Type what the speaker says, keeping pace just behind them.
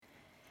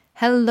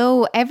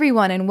Hello,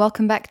 everyone, and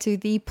welcome back to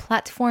the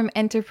Platform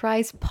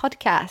Enterprise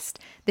podcast,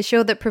 the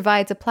show that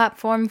provides a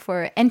platform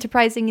for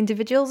enterprising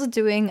individuals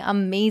doing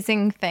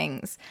amazing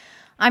things.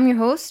 I'm your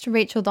host,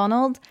 Rachel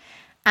Donald,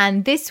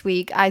 and this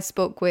week I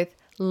spoke with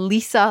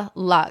Lisa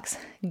Lux.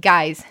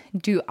 Guys,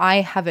 do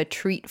I have a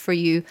treat for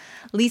you?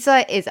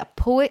 Lisa is a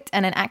poet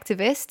and an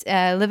activist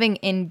living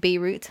in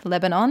Beirut,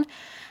 Lebanon,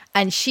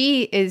 and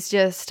she is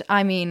just,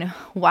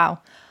 wow,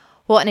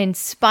 what an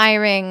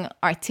inspiring,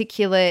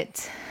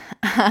 articulate,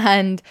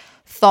 and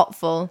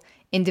thoughtful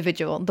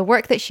individual. The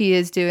work that she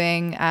is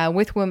doing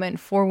with women,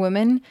 for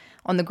women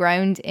on the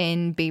ground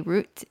in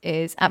Beirut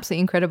is absolutely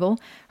incredible.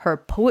 Her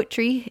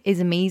poetry is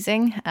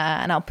amazing,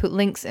 and I'll put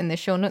links in the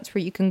show notes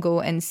where you can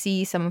go and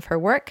see some of her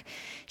work.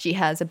 She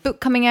has a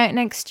book coming out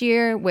next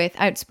year with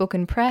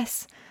Outspoken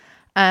Press.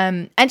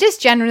 And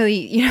just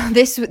generally,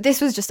 this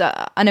was just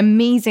an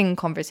amazing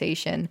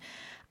conversation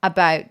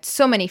about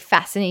so many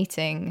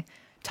fascinating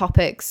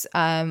topics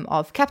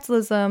of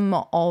capitalism,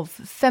 of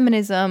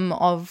feminism,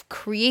 of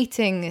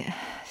creating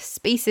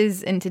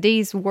spaces in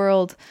today's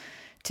world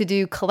to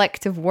do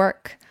collective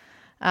work,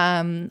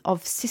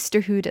 of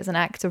sisterhood as an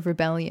act of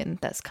rebellion.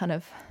 That's kind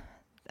of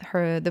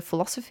the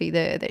philosophy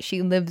that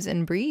she lives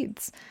and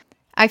breathes.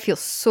 I feel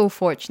so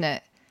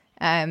fortunate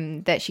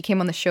that she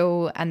came on the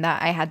show and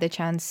that I had the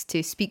chance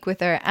to speak with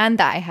her and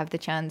that I have the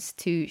chance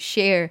to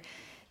share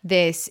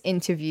this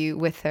interview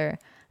with her.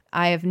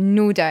 I have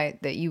no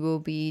doubt that you will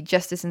be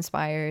just as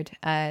inspired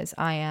as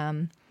I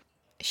am.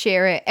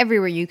 Share it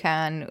everywhere you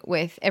can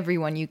with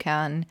everyone you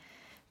can,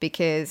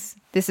 because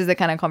this is the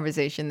kind of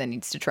conversation that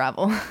needs to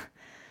travel.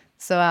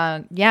 So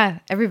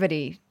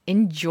everybody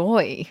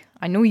enjoy.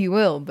 I know you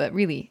will, but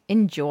really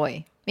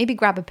enjoy. Maybe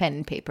grab a pen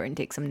and paper and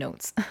take some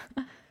notes.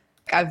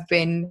 I've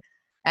been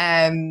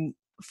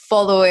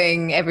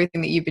following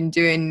everything that you've been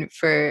doing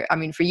for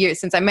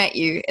years, since I met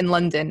you in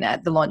London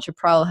at the launch of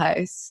Prowl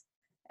House.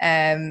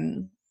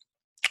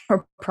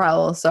 Or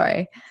Prowl,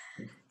 sorry.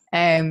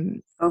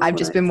 I've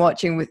just been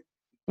watching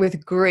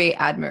with great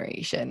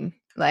admiration.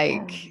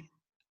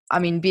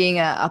 Being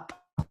a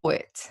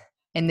poet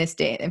in this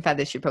day, in fact,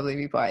 this should probably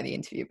be part of the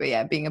interview, but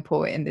yeah, being a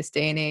poet in this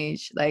day and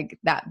age, like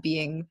that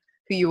being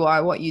who you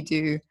are, what you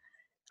do,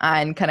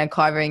 and kind of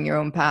carving your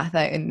own path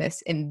out in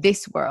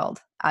this world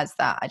as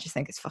that, I just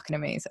think it's fucking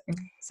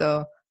amazing.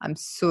 So I'm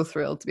so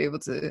thrilled to be able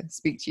to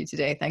speak to you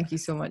today. Thank you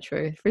so much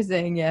for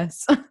saying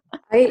yes.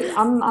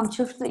 I'm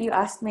chuffed that you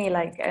asked me,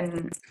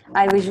 and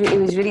it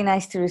was really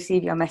nice to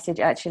receive your message,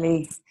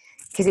 actually,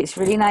 because it's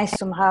really nice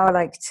somehow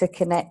to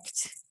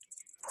connect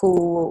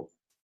who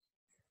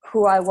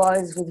I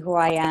was with who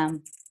I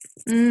am.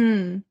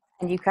 And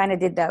you kind of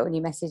did that when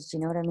you messaged, you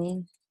know what I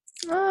mean?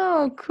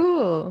 Oh,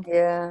 cool.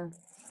 Yeah.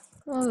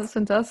 Oh, that's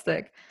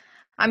fantastic.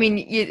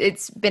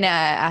 It's been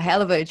a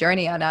hell of a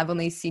journey, and I've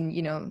only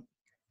seen,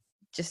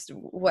 just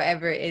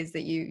whatever it is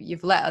that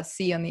you've let us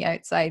see on the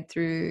outside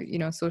through,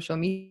 social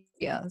media.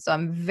 So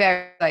I'm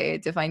very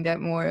excited to find out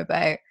more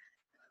about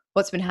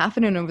what's been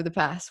happening over the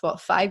past,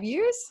 5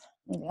 years?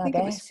 I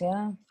guess,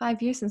 yeah.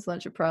 5 years since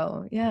launch of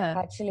Pro, yeah.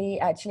 Actually,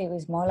 it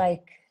was more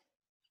like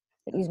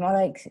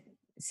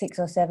 6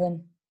 or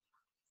 7.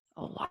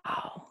 Oh,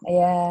 wow.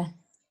 Yeah.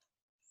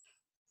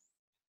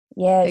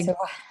 Yeah, it's a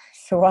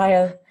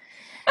while.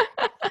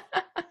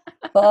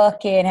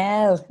 Fucking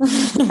hell.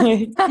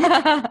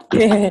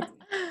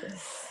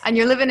 And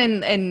you're living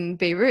in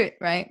Beirut,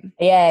 right?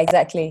 Yeah,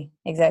 exactly.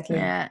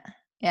 Yeah.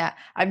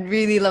 I'd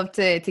really love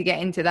to get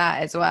into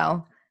that as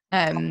well.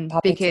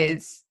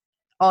 Because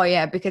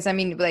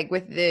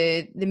with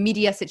the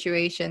media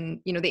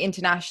situation, the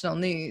international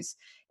news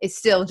is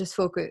still just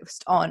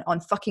focused on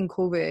fucking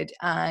COVID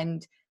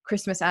and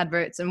Christmas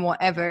adverts and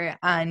whatever.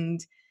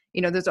 And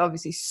there's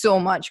obviously so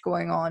much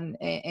going on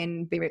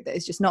in Beirut that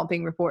is just not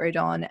being reported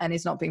on and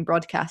is not being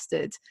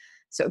broadcasted.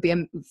 So it'd be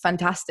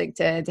fantastic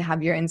to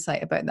have your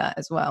insight about that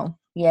as well.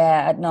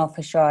 Yeah, no,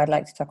 for sure. I'd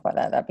like to talk about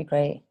that. That'd be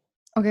great.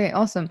 Okay,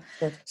 awesome.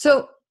 Good.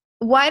 So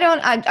why don't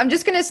I'm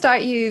just going to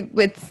start you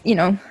with,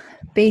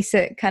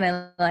 basic kind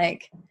of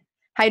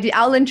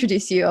I'll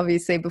introduce you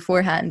obviously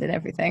beforehand and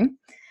everything.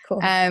 Cool.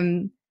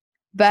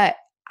 But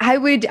how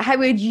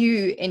would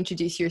you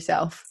introduce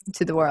yourself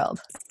to the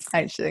world,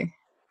 actually?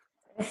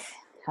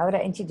 How would I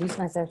introduce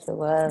myself to the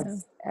world?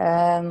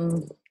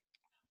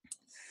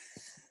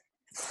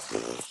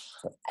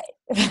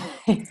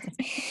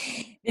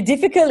 The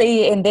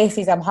difficulty in this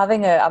is I'm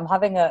having a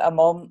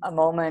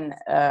moment,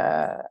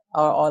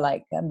 or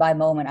by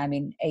moment I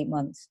mean 8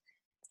 months,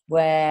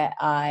 where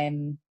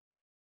I'm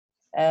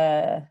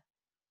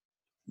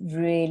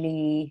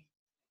really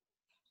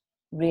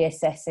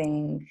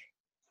reassessing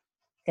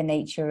the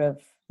nature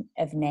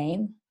of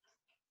name.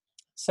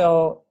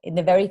 So in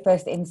the very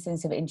first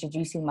instance of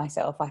introducing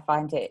myself, I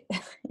find it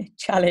a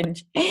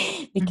challenge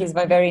because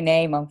my very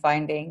name I'm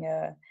finding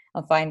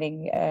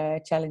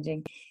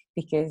challenging,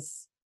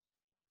 because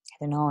I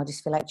don't know, I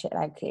just feel like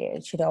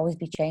it should always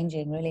be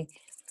changing, really.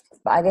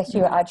 But I guess you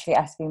were actually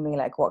asking me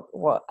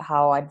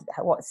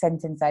what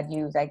sentence I'd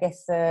use. I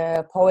guess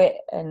poet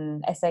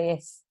and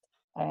essayist,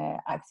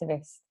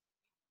 activist,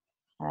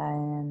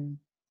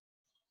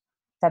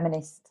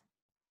 feminist,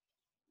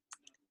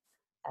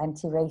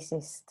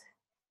 anti-racist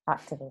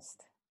activist.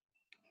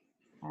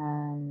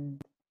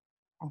 And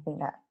I think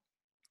that,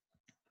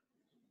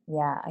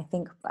 I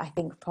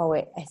think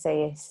poet,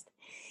 essayist,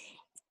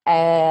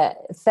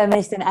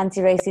 feminist and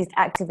anti-racist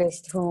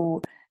activist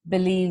who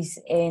believes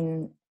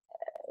in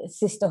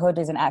sisterhood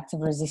as an act of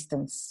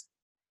resistance.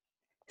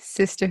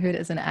 Sisterhood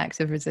as an act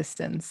of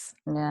resistance.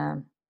 Yeah.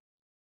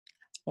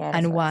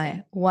 And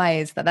why? Why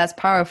is that? That's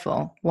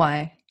powerful.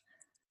 Why?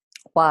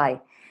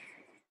 Why?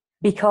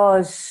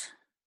 Because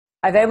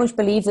I very much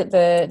believe that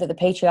the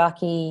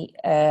patriarchy,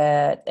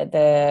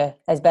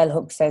 as Bell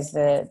Hooks says,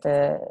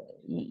 the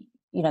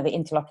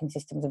interlocking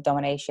systems of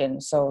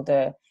domination. So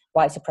the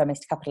white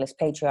supremacist capitalist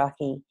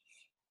patriarchy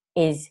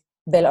is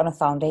built on a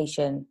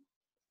foundation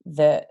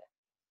that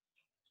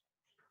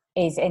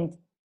is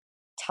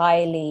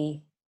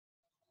entirely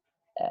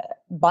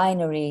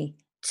binary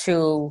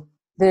to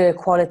the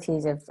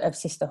qualities of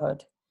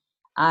sisterhood.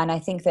 And I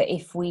think that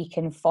if we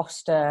can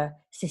foster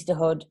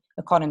sisterhood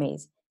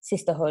economies,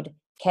 sisterhood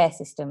care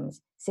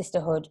systems,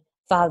 sisterhood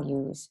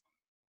values,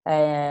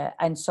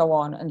 and so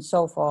on and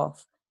so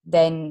forth,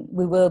 then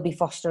we will be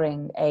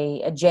fostering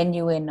a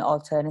genuine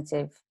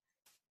alternative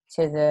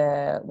to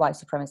the white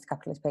supremacist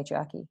capitalist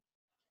patriarchy.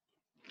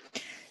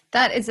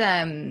 That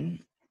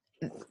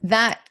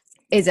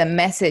is a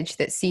message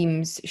that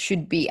seems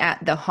should be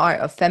at the heart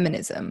of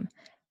feminism,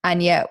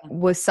 and yet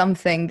was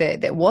something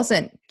that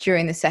wasn't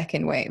during the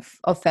second wave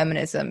of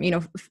feminism.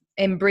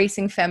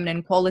 Embracing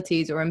feminine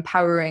qualities or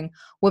empowering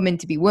women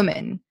to be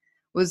women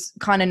was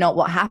kind of not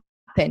what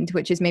happened,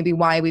 which is maybe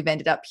why we've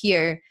ended up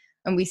here.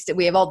 And we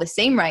have all the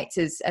same rights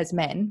as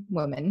men,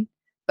 women,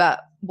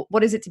 but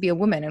what is it to be a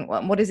woman, and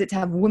what is it to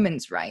have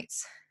women's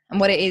rights, and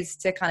what it is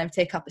to kind of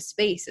take up a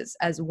space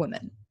as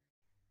women?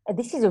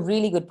 This is a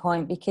really good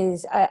point,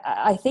 because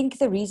I think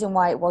the reason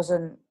why it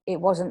wasn't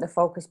the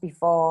focus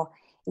before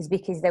is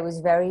because there was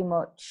very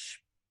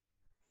much,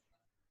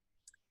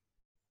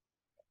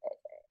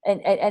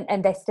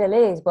 and there still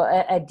is,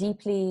 but a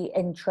deeply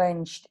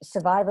entrenched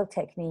survival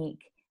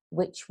technique,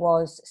 which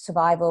was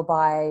survival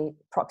by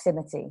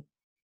proximity.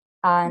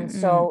 And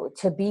so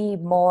to be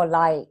more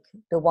like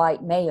the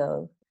white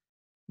male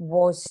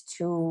was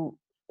to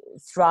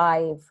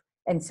thrive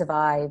and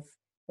survive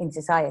in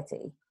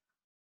society.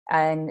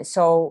 And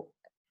so,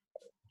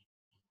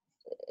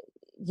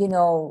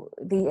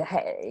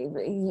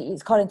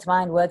 it's calling to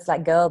mind words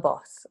like girl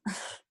boss.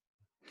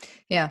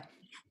 Yeah.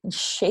 And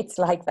shit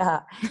like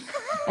that.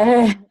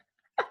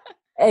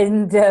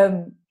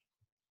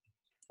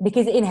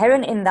 Because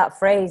inherent in that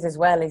phrase as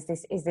well is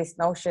this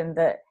notion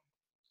that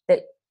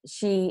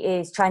she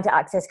is trying to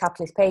access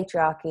capitalist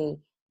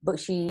patriarchy, but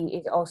she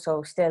is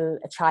also still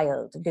a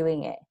child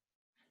doing it.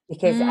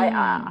 Because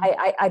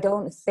I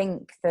don't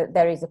think that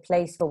there is a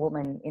place for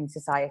women in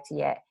society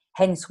yet.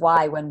 Hence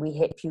why when we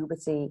hit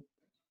puberty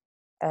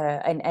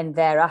and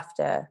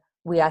thereafter,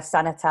 we are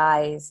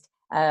sanitized,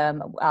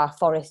 our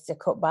forests are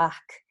cut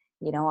back,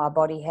 our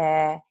body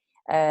hair,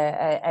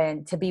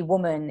 and to be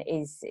woman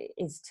is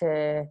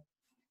to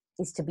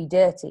be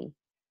dirty,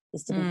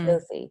 is to be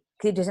filthy,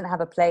 because it doesn't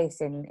have a place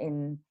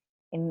in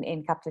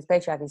capitalist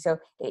patriarchy. So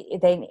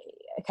they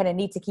kind of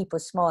need to keep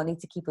us small, need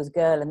to keep us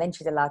girl, and then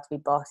she's allowed to be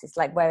boss. It's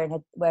like wearing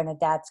her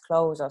dad's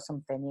clothes or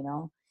something,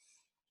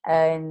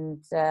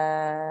 And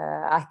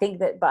I think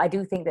that, but I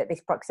do think that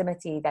this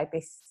proximity, like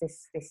this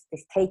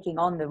taking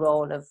on the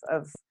role of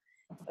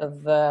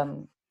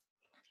the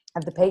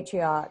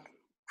patriarch,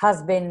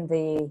 has been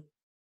the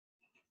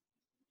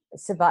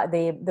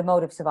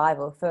mode of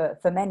survival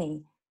for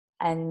many.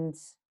 And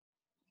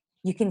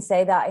you can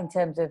say that in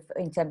terms of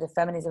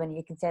feminism, and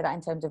you can say that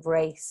in terms of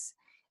race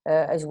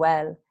as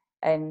well,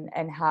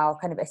 and how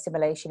kind of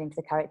assimilation into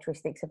the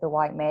characteristics of the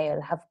white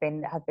male have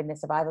been the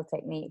survival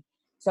technique.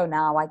 So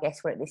now I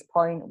guess we're at this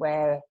point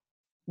where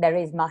there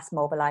is mass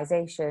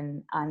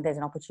mobilization, and there's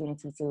an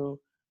opportunity to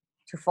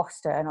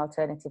foster an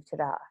alternative to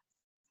that,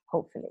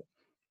 hopefully.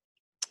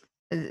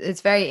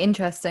 It's very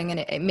interesting,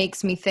 and it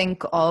makes me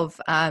think of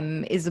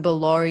Isabel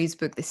Laurie's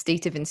book, The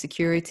State of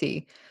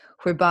Insecurity,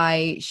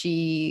 whereby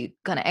she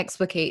kind of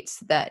explicates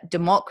that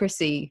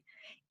democracy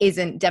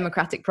isn't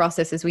democratic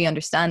process as we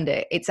understand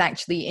it. It's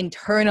actually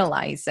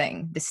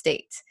internalizing the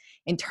state,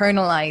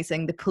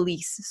 internalizing the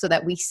police, so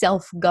that we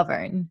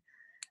self-govern,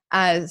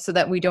 so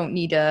that we don't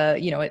need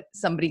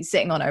somebody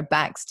sitting on our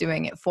backs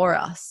doing it for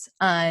us.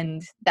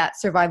 And that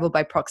survival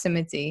by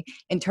proximity,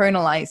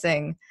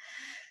 internalizing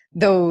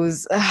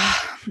those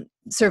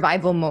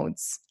survival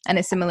modes and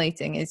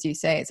assimilating, as you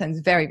say, it sounds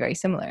very, very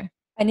similar.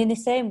 And in the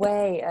same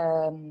way,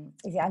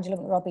 is it Angela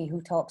McRobbie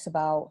who talks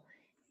about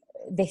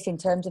this in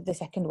terms of the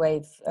second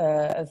wave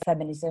of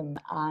feminism,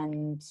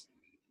 and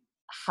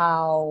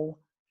how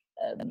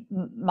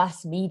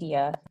mass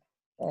media,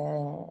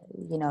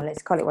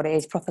 let's call it what it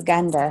is,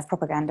 propaganda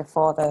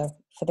for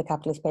the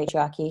capitalist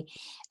patriarchy,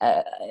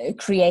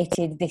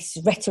 created this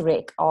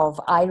rhetoric of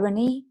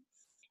irony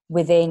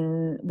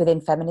within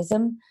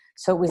feminism.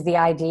 So it was the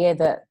idea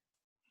that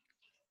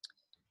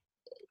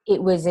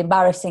it was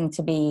embarrassing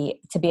to be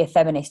a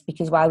feminist,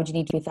 because why would you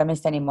need to be a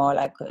feminist anymore?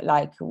 Like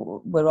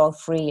we're all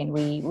free and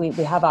we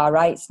have our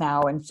rights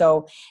now. And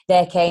so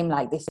there came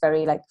like this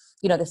very, like,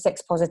 you know, the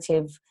sex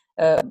positive,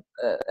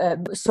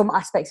 some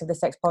aspects of the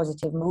sex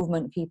positive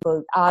movement,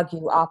 people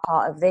argue, are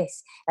part of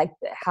this, like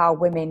how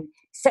women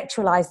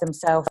sexualize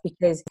themselves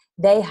because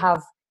they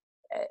have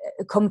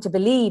come to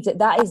believe that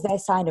that is their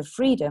sign of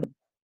freedom.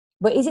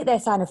 But is it their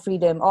sign of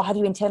freedom, or have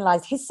you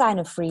internalized his sign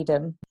of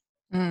freedom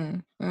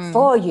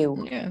for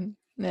you?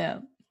 Yeah.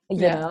 You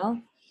know,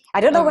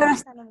 I don't know where I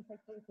stand on the sex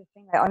positive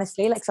thing, like,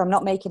 honestly. Like, so I'm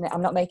not making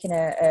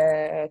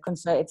a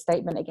concerted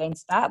statement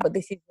against that, but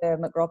this is the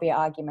McRobbie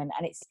argument,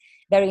 and it's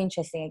very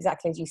interesting,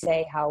 exactly as you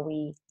say, how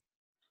we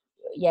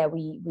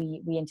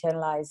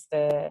internalize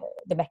the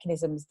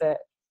mechanisms that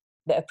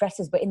oppress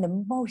us, but in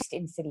the most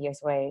insidious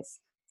ways.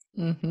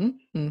 And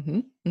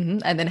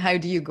then how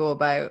do you go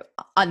about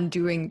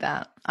undoing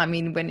that? I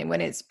mean,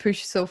 when it's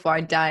pushed so far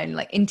down,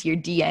 like into your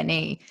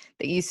DNA,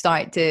 that you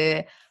start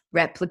to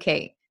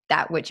replicate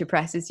that which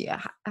oppresses you,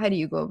 how do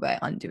you go about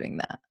undoing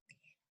that?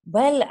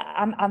 Well,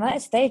 I'm at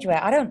a stage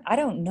where I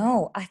don't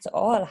know at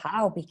all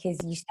how, because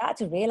you start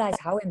to realize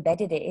how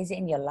embedded it is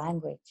in your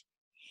language,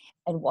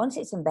 and once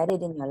it's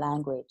embedded in your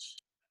language,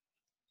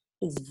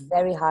 it's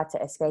very hard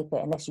to escape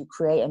it unless you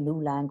create a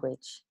new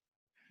language.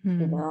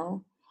 You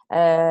know,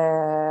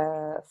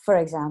 for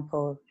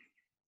example,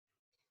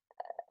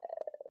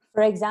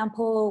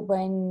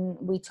 when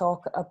we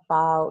talk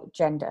about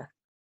gender,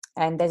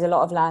 and there's a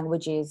lot of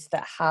languages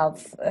that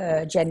have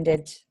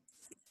gendered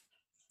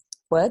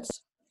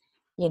words,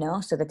 you know,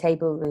 so the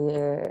table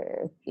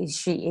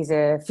is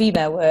a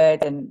female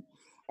word, and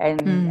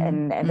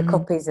the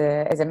cup is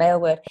a male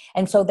word,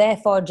 and so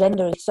therefore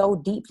gender is so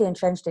deeply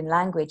entrenched in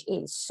language.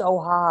 It's so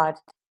hard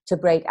to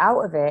break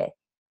out of it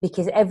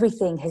because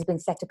everything has been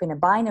set up in a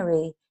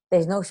binary.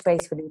 There's no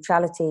space for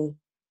neutrality,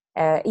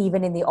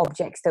 even in the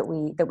objects that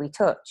we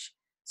touch.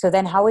 So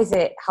then how is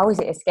it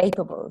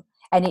escapable?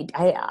 And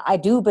I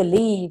do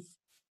believe,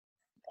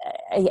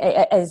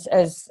 as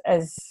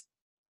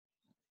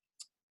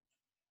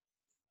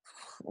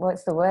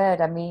what's the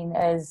word? I mean,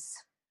 as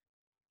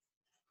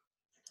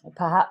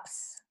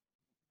perhaps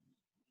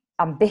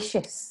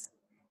ambitious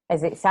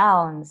as it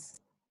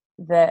sounds,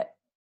 that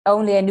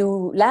only a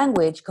new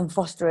language can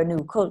foster a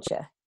new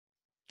culture.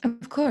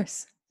 Of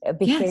course.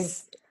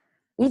 Because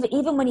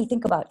even when you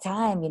think about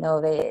time, you know,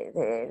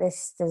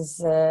 there's this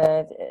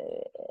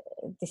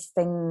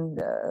thing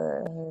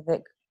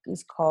that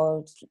is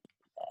called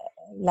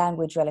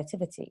language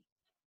relativity.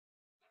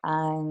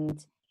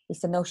 And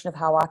it's the notion of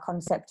how our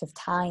concept of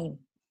time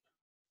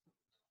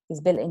is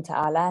built into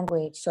our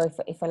language. So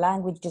if a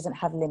language doesn't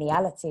have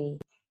lineality,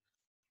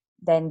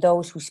 then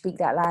those who speak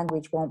that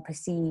language won't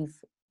perceive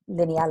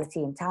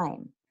lineality in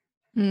time.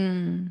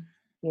 You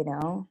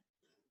know,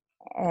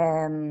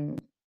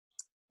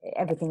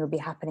 everything will be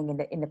happening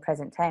in the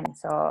present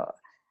tense. Or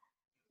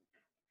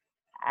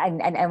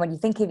and when you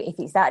think if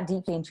it's that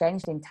deeply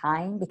entrenched in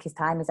time, because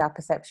time is our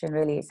perception,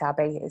 really, it's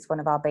one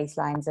of our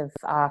baselines of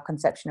our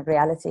conception of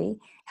reality.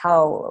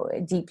 How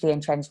deeply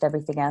entrenched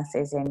everything else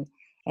is in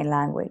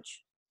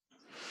language.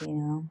 You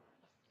know,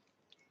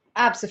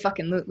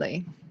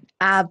 Absolutely.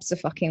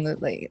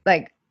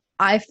 Like,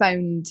 I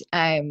found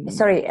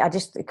sorry, I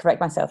just correct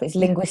myself. It's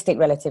linguistic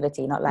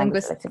relativity, not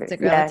language relativity.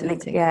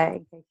 Relativity. Yeah,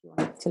 in case you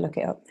wanted to look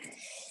it up.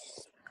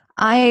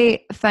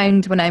 I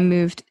found when I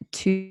moved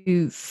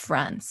to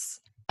France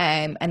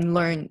and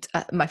learned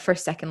my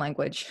second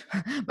language,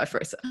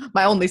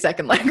 my only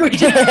second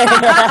language.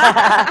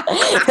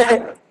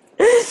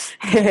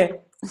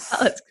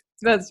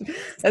 let's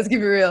keep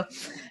it real.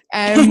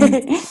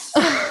 And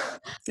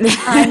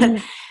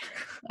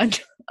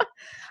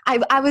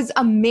I was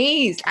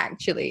amazed,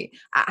 actually,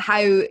 at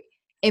how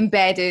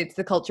embedded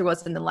the culture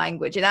was in the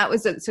language. And that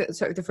was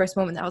sort of the first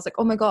moment that I was like,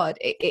 oh my God,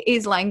 it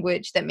is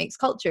language that makes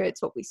culture.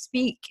 It's what we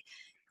speak.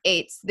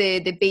 It's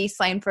the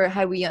baseline for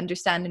how we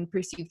understand and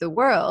perceive the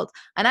world.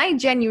 And I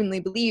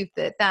genuinely believe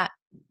that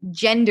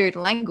gendered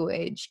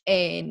language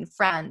in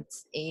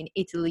France, in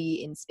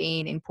Italy, in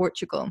Spain, in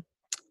Portugal,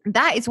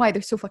 that is why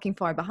they're so fucking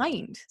far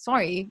behind.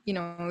 Sorry, you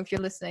know, if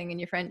you're listening and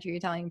you're French or you're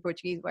Italian,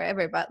 Portuguese,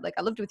 wherever, but like,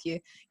 I lived with you.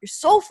 You're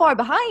so far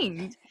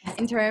behind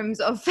in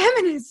terms of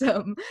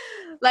feminism.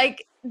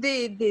 Like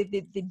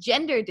the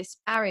gender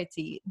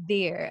disparity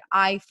there,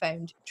 I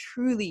found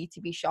truly to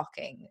be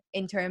shocking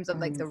in terms of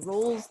like the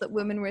roles that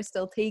women were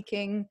still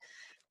taking,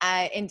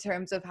 in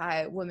terms of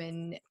how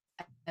women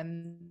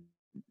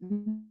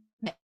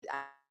met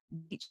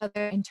each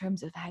other, in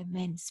terms of how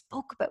men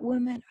spoke about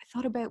women or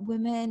thought about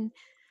women.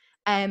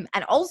 And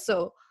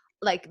also,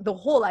 like, the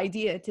whole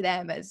idea to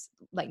them as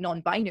like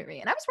non-binary.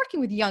 And I was working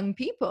with young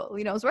people,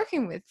 you know, I was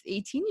working with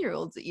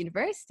 18-year-olds at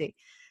university,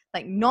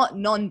 like not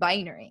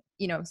non-binary,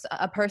 you know,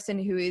 a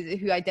person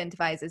who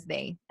identifies as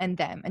they and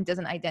them and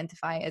doesn't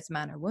identify as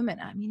man or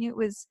woman. I mean, it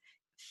was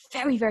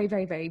very, very,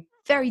 very, very,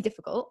 very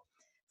difficult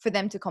for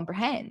them to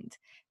comprehend.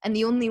 And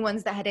the only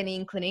ones that had any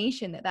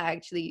inclination that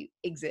actually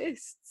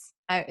exists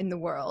out in the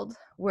world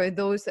were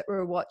those that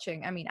were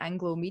watching,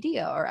 Anglo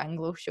media or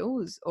Anglo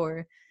shows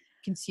or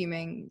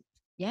consuming,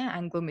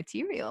 Anglo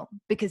material,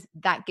 because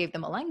that gave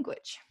them a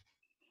language.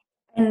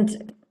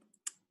 And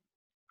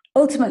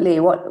ultimately,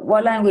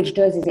 what language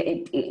does is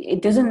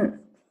it doesn't,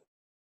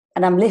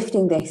 and I'm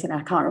lifting this, and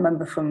I can't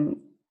remember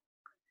from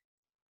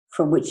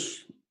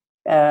which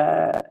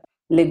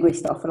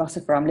linguist or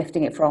philosopher I'm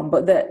lifting it from,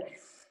 but that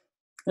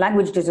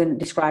language doesn't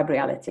describe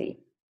reality.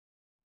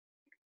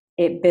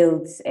 It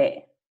builds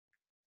it.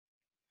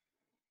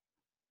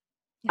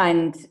 Yeah.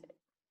 And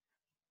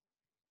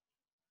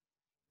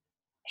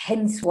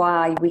hence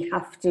why we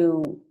have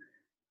to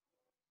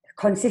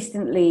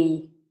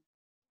consistently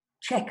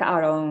check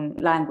our own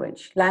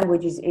language.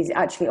 Language is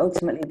actually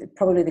ultimately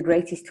probably the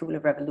greatest tool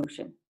of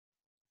revolution.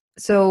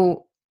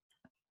 So,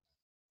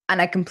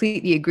 and I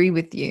completely agree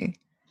with you.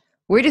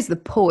 Where does the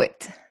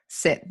poet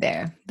sit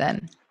there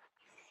then?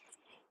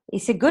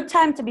 It's a good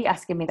time to be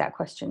asking me that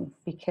question,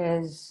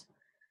 because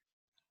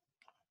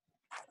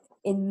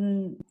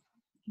in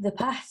the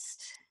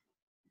past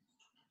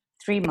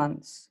 3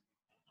 months,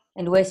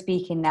 and we're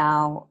speaking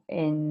now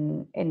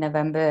in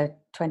November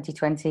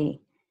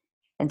 2020,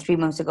 and 3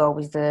 months ago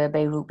was the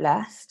Beirut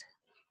blast.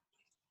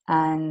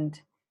 And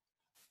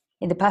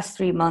in the past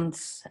 3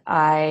 months,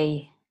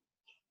 I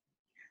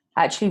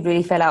actually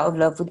really fell out of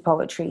love with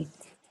poetry.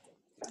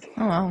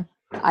 Oh, wow.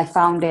 I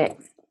found it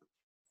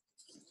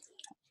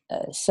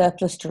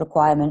surplus to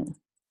requirement.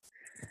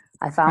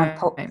 I found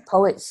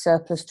poets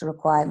surplus to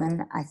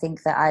requirement. I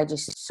think that I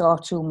just saw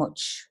too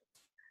much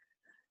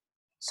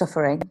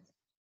suffering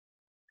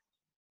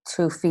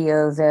to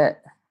feel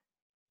that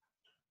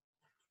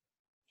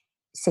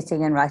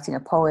sitting and writing a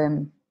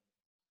poem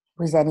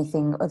was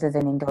anything other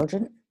than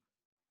indulgent.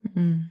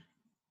 Mm-hmm.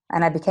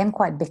 And I became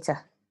quite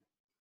bitter.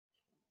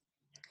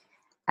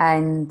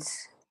 And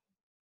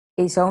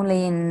it's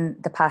only in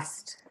the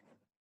past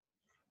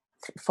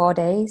 4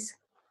 days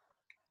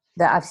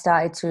that I've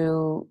started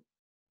to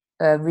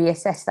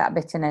reassess that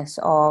bitterness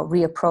or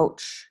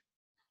reapproach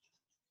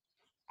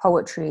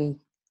poetry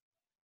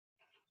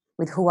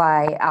with who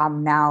I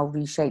am now,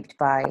 reshaped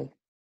by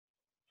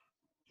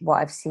what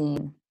I've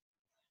seen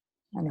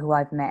and who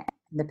I've met,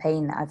 the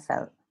pain that I've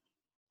felt.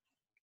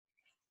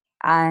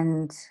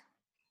 And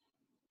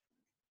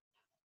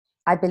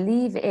I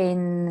believe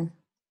in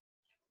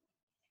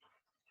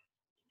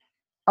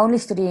only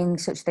studying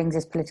such things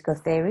as political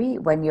theory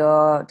when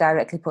you're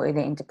directly putting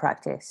it into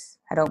practice.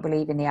 I don't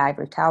believe in the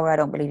ivory tower. I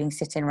don't believe in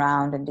sitting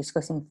around and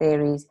discussing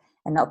theories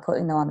and not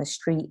putting them on the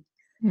street.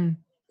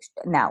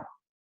 Now,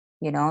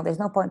 there's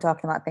no point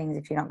talking about things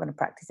if you're not going to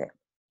practice it.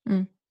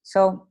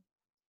 So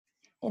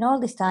in all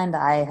this time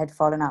that I had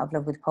fallen out of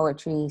love with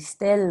poetry,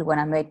 still when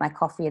I made my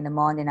coffee in the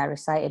morning, I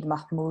recited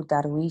Mahmoud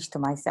Darwish to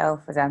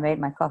myself as I made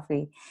my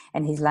coffee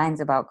and his lines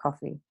about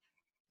coffee.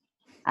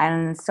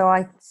 And so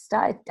I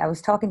was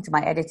talking to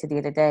my editor the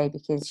other day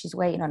because she's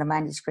waiting on a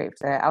manuscript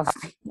that I've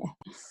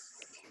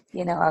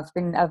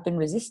been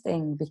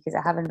resisting because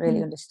I haven't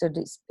really understood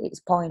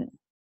its point.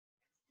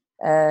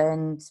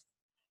 And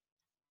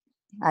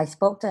I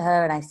spoke to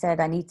her and I said,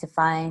 I need to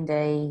find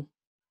a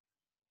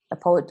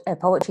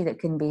poetry that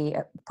can be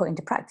put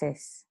into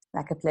practice,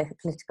 like a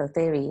political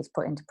theory is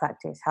put into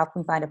practice. How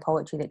can we find a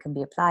poetry that can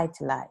be applied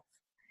to life?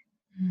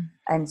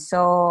 And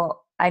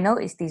so I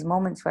noticed these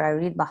moments where I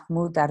read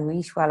Mahmoud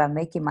Darwish while I'm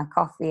making my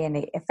coffee, and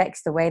it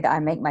affects the way that I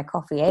make my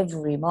coffee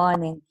every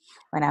morning.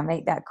 When I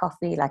make that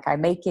coffee, like I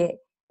make it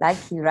like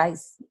he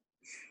writes,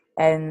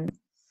 and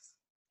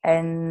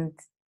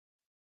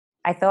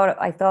I thought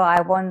I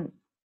want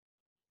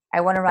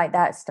to write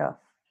that stuff.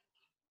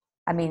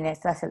 I mean,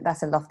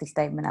 that's a lofty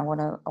statement. I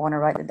want to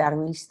write the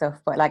Darwish stuff,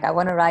 but like I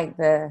want to write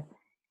the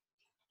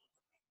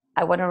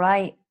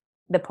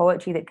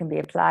poetry that can be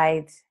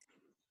applied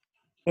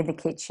in the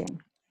kitchen,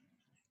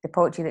 the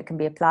poetry that can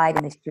be applied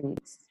in the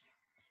streets,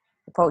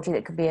 the poetry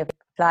that can be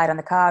applied on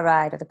the car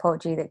ride, or the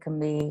poetry that can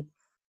be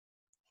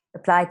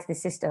applied to the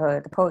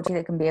sisterhood, the poetry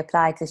that can be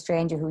applied to the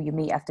stranger who you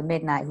meet after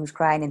midnight who's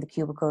crying in the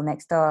cubicle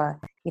next door,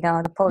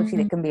 the poetry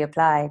that can be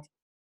applied.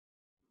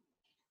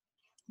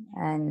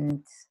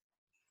 And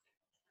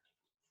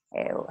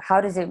how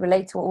does it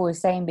relate to what we were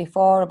saying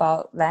before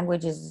about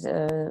language as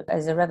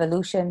a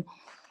revolution?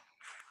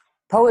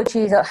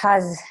 Poetry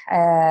has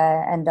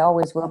and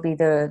always will be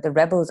the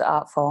rebel's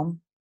art form,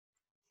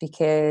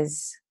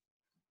 because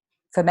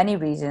for many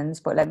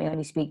reasons, but let me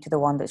only speak to the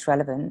one that's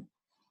relevant,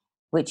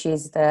 which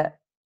is that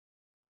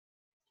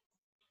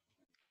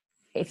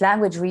if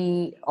language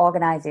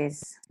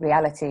reorganizes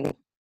reality,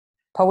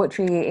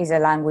 poetry is a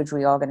language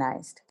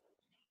reorganized.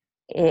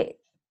 It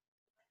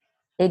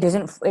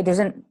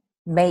doesn't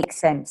make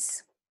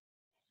sense.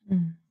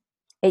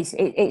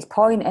 Its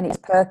point and its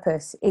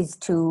purpose is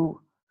to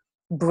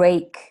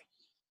break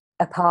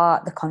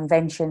apart the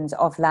conventions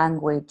of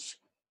language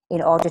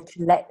in order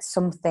to let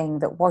something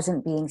that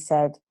wasn't being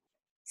said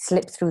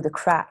slip through the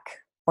crack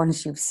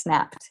once you've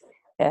snapped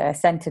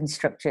sentence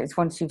structures,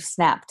 once you've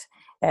snapped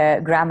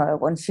grammar,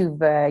 once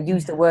you've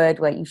used a word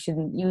where you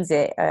shouldn't use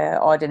it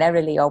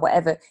ordinarily or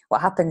whatever,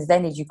 what happens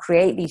then is you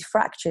create these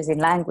fractures in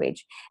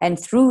language, and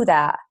through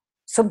that,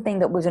 something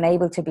that was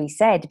unable to be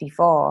said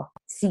before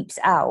seeps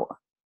out.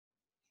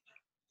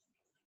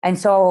 And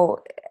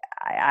so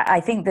I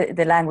think that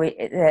the language,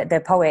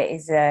 the poet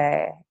is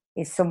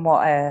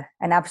somewhat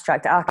an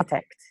abstract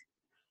architect.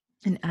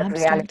 An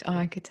abstract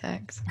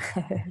architect.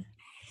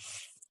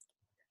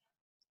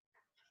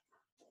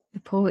 The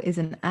poet is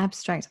an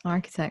abstract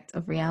architect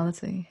of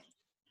reality.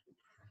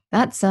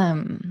 That's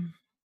a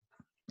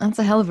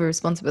hell of a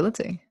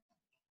responsibility.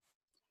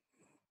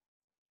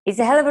 It's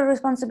a hell of a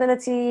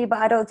responsibility, but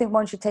I don't think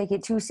one should take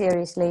it too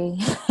seriously.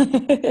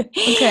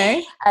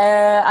 Okay.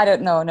 I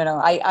don't know.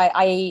 No.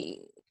 I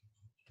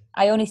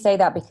only say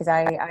that because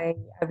I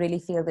really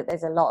feel that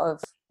there's a lot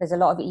of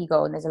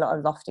ego and there's a lot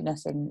of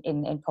loftiness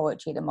in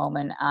poetry at the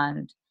moment,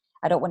 and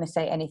I don't want to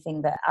say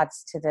anything that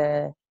adds to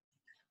the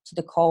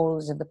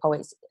coals of the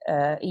poet's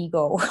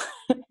ego.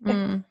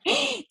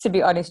 To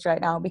be honest,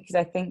 right now, because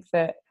I think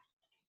that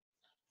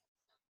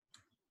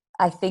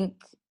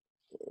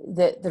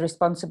the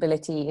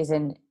responsibility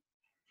isn't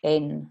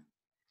in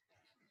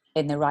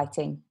the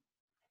writing.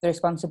 The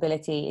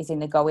responsibility is in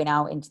the going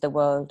out into the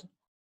world.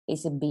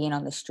 It's in being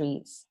on the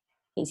streets.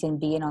 It's in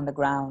being on the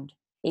ground.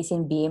 It's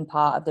in being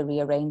part of the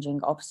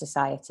rearranging of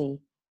society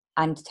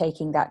and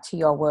taking that to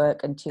your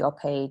work and to your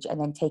page, and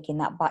then taking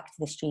that back to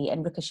the street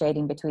and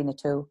ricocheting between the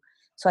two.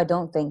 So I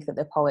don't think that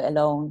the poet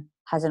alone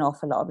has an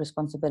awful lot of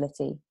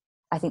responsibility.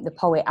 I think the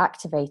poet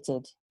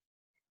activated,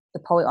 the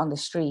poet on the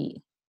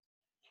street,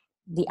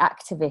 the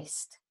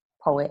activist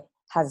poet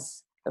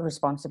has a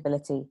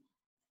responsibility.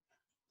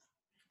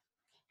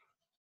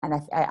 And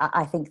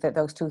I think that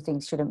those two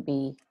things shouldn't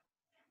be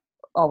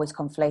always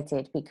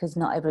conflated, because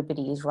not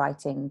everybody is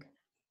writing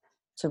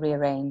to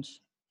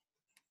rearrange.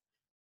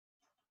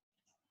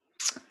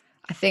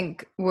 I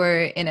think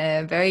we're in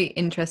a very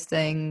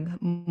interesting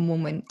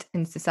moment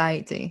in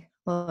society.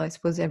 Well, I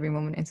suppose every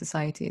moment in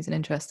society is an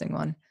interesting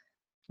one,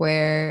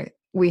 where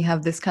we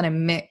have this kind of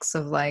mix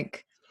of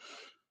like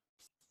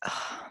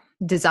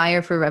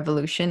desire for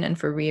revolution and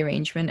for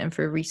rearrangement and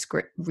for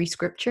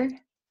rescripting,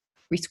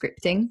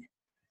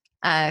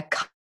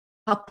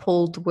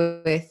 coupled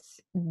with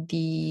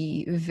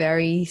the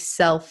very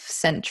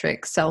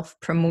self-centric,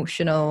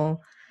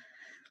 self-promotional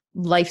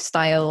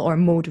lifestyle or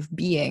mode of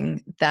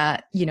being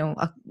that, you know,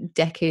 a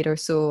decade or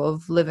so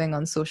of living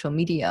on social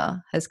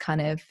media has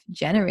kind of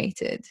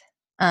generated.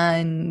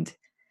 And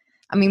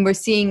I mean, we're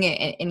seeing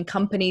it in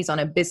companies on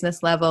a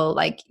business level,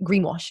 like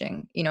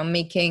greenwashing, you know,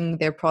 making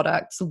their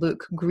products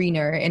look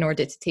greener in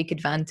order to take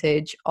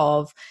advantage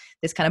of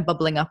this kind of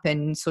bubbling up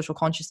in social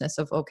consciousness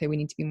of, okay, we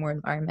need to be more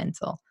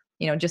environmental,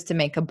 you know, just to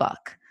make a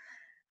buck.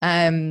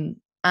 And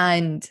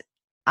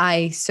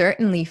I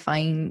certainly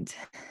find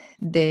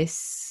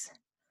this,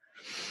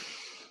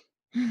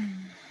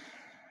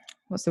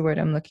 what's the word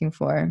I'm looking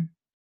for?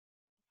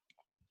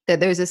 That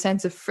there's a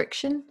sense of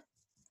friction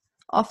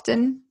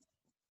often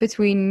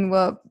between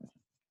what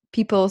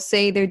people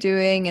say they're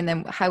doing and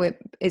then how it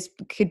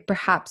could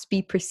perhaps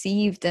be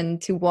perceived,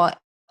 and to what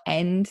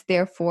end,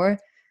 therefore,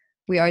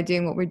 we are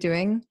doing what we're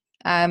doing.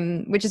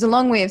 Which is a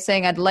long way of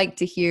saying I'd like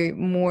to hear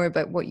more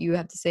about what you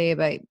have to say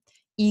about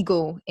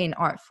ego in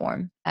art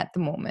form at the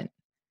moment.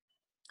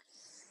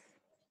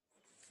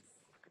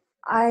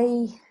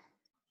 I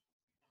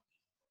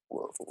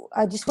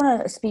just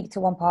want to speak to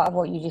one part of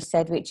what you just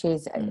said, which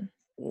is, and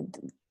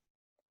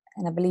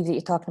I believe that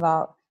you're talking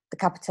about the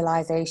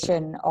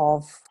capitalization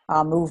of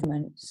our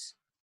movements,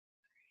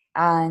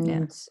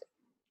 and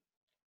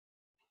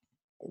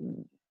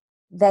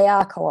they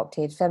are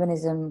co-opted.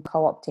 Feminism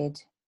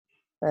co-opted,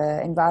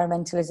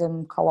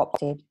 environmentalism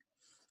co-opted.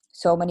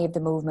 So many of the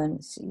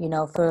movements, you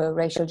know, for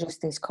racial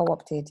justice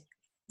co-opted.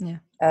 Yeah.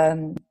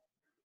 And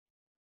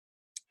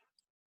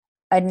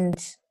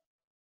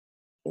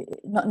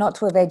not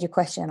to evade your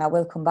question, I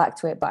will come back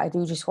to it, but I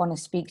do just want to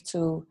speak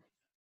to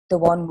the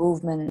one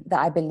movement that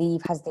I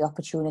believe has the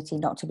opportunity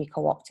not to be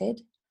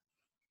co-opted,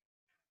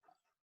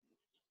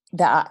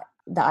 that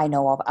I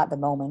know of at the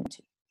moment,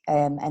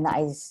 and that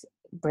is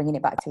bringing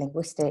it back to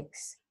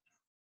linguistics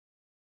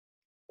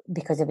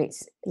because of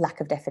its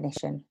lack of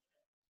definition,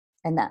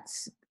 and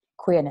that's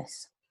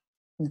queerness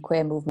and the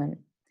queer movement.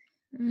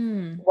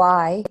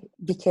 Why?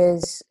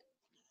 Because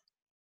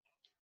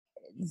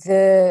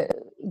the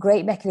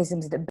great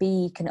mechanisms that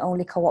be can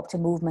only co-opt a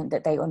movement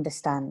that they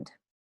understand.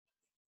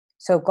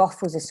 So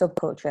goth was a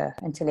subculture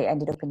until it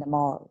ended up in the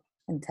mall,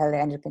 until it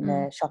ended up in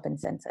the shopping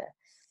centre,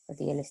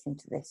 whether you're listening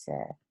to this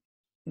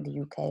in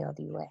the UK or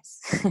the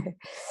US.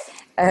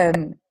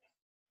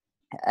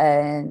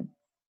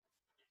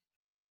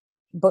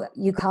 But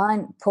you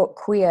can't put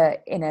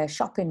queer in a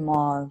shopping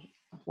mall.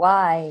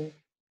 Why?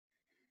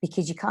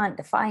 Because you can't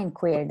define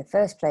queer in the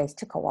first place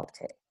to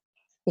co-opt it.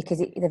 Because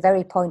the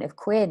very point of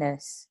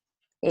queerness,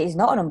 it is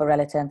not an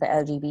umbrella term for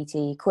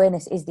LGBT.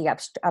 Queerness is the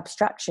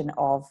abstraction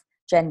of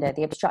gender,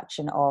 the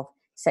abstraction of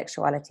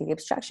sexuality, the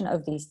abstraction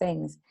of these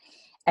things.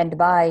 And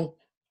by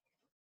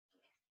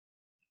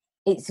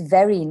its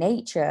very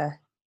nature,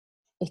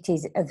 it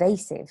is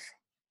evasive.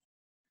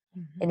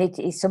 Mm-hmm. And it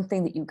is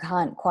something that you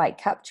can't quite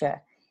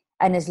capture.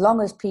 And as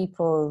long as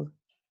people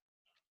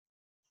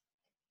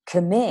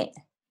commit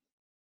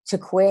to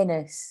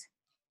queerness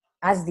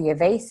as the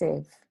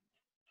evasive,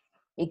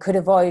 it could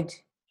avoid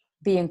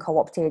being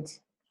co-opted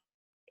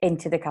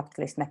into the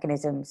capitalist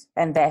mechanisms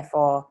and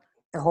therefore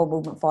the whole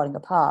movement falling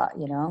apart,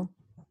 you know?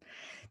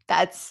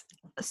 That's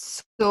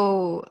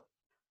so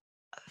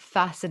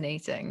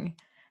fascinating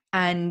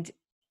and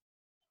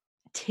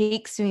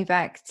takes me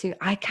back to,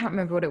 I can't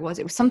remember what it was.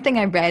 It was something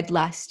I read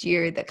last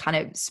year that kind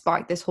of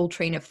sparked this whole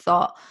train of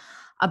thought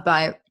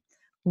about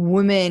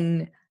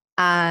women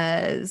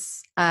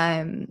as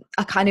a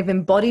kind of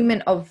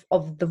embodiment of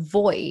the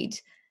void,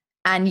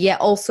 and yet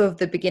also of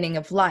the beginning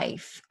of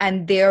life,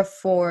 and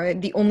therefore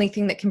the only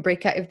thing that can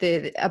break out of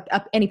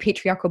any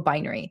patriarchal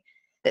binary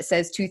that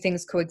says two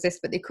things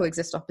coexist but they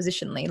coexist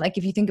oppositionally. Like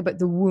if you think about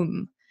the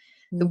womb,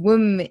 the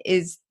womb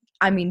is,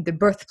 I mean, the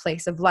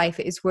birthplace of life.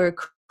 It is where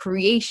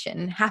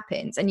creation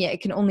happens, and yet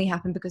it can only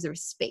happen because there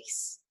is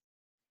space,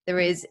 there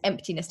is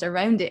emptiness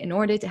around it in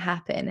order to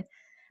happen.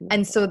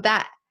 And so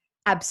that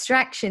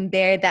abstraction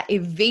there, that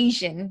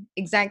evasion,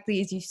 exactly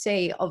as you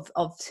say, of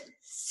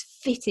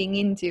fitting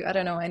into, I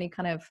don't know, any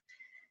kind of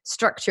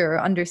structure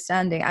or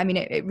understanding. I mean,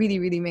 it really,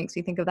 really makes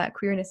me think of that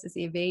queerness as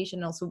the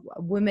evasion. Also,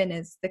 a woman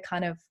is the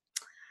kind of,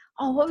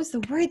 oh, what was the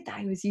word that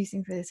I was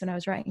using for this when I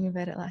was writing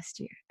about it last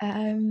year?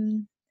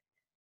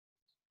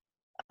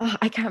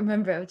 I can't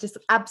remember. It was just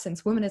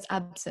absence. Woman is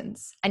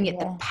absence, and yet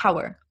the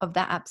power of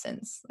that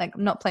absence. Like,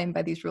 I'm not playing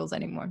by these rules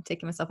anymore. I'm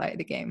taking myself out of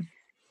the game.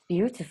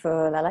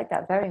 Beautiful. I like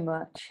that very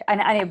much. And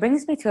it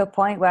brings me to a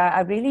point where I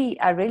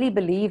really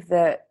believe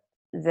that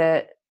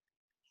the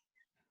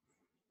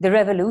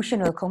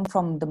revolution will come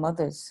from the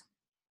mothers.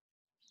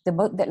 You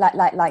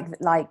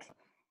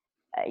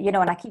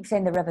know, and I keep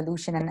saying the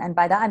revolution, and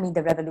by that I mean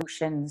the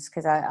revolutions,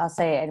 because I'll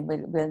say it, and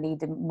we'll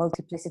need a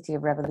multiplicity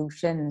of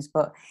revolutions.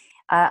 But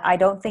I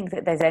don't think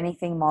that there's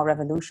anything more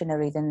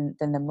revolutionary than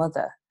the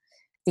mother,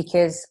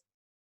 because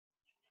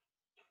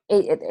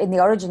in the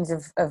origins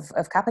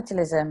of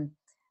capitalism,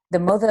 the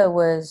mother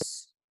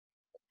was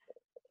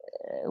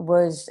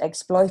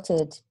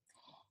exploited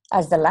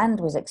as the land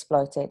was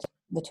exploited.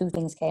 The two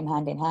things came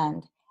hand in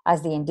hand.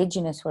 As the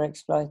indigenous were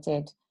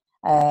exploited,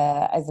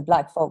 as the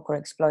black folk were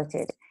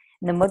exploited.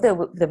 And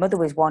the mother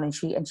was one, and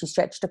she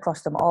stretched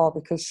across them all,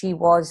 because she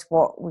was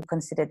what we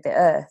considered the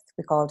earth.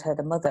 We called her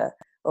the mother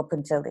up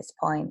until this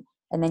point,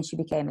 and then she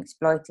became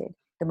exploited.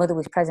 The mother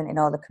was present in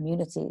all the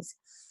communities,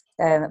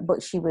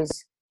 but she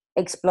was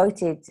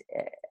exploited,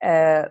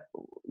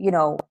 you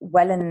know,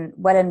 well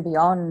and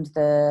beyond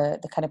the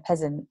kind of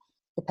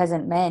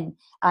peasant men.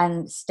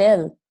 And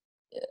still,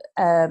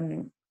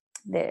 there's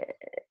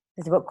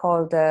a book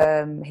called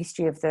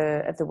History of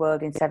the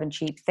World in Seven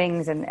Cheap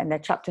Things, and a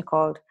chapter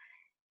called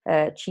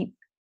cheap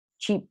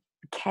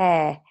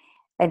care,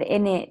 and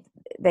in it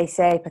they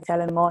say,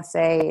 Patel and Moore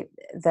say,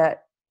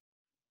 that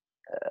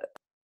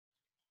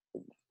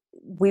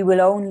we will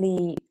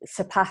only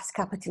surpass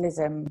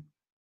capitalism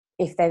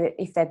if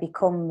there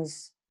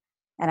becomes,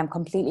 and I'm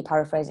completely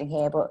paraphrasing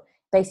here, but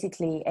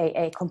basically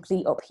a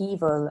complete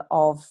upheaval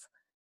of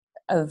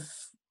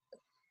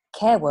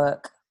care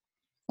work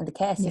and the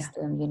care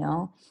system, you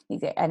know.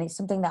 And it's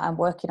something that I'm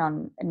working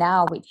on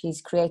now, which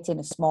is creating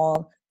a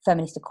small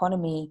feminist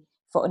economy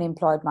for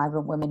unemployed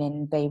migrant women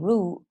in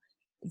Beirut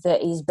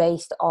that is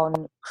based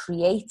on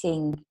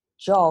creating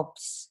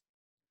jobs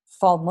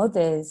for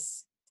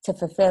mothers to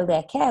fulfill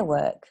their care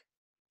work,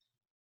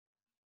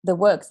 the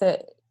work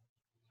that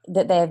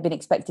they have been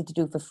expected to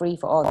do for free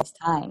for all this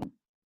time,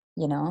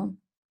 you know.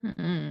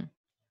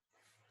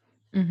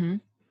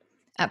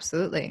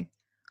 Absolutely.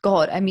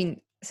 God, I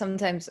mean,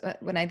 sometimes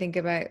when I think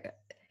about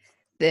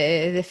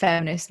the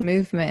feminist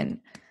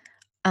movement,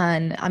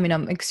 and I mean,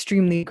 I'm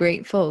extremely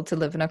grateful to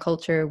live in a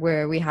culture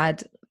where we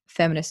had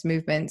feminist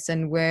movements,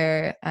 and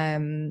where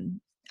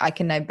I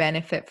can now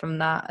benefit from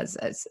that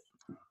as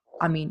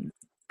I mean,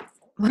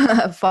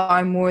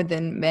 far more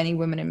than many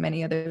women in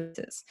many other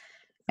places.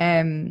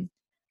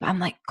 But I'm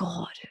like,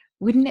 God,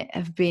 wouldn't it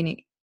have been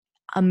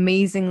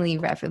amazingly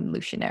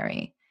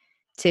revolutionary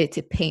to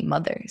pay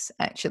mothers,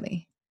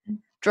 actually?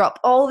 Drop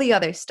all the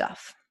other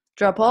stuff,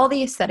 drop all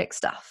the aesthetic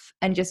stuff,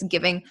 and just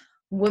giving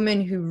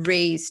women who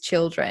raise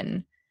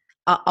children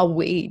a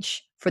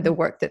wage for the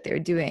work that they're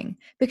doing.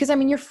 Because I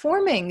mean, you're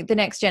forming the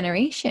next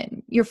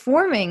generation, you're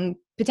forming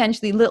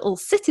potentially little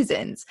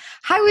citizens.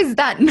 How is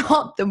that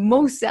not the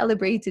most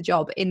celebrated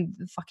job in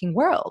the fucking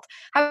world?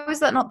 How is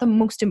that not the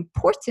most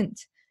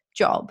important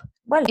job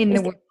in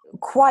the world?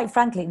 Quite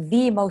frankly,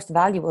 the most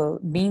valuable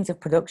means of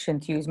production,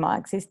 to use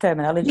Marxist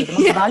terminology, the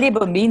most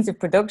valuable means of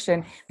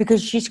production,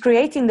 because she's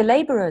creating the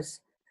laborers.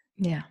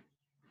 Yeah.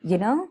 You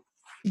know?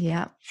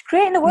 Yeah. She's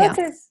creating the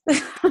workers.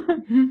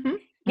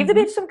 Give the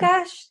bitch some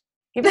cash.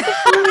 Give her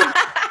some food.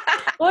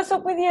 What's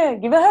up with you?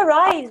 Give her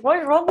rise.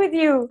 What's wrong with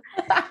you?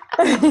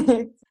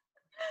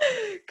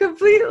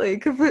 Completely.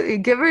 Give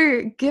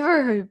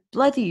her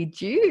bloody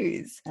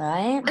dues.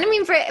 Right? And I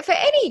mean, for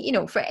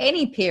any, for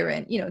any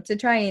parent, to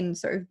try and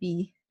sort of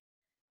be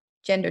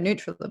gender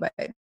neutral about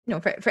it,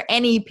 for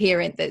any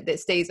parent that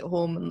stays at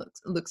home and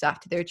looks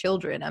after their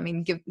children, I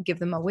mean, give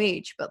them a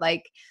wage. But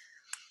like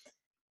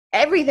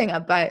everything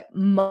about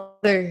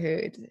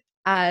motherhood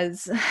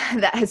as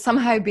that has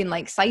somehow been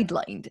like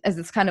sidelined as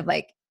this kind of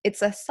like,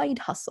 it's a side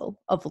hustle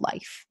of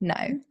life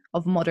now,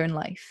 of modern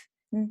life,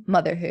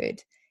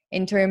 motherhood,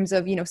 in terms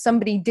of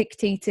somebody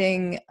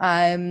dictating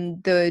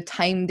the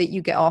time that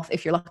you get off,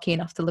 if you're lucky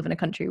enough to live in a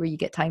country where you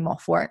get time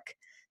off work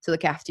to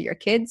look after your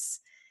kids.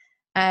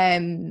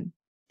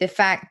 The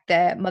fact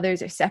that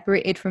mothers are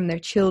separated from their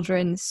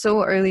children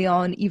so early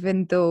on,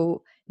 even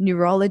though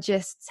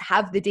neurologists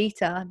have the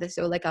data that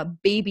so like a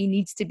baby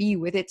needs to be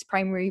with its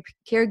primary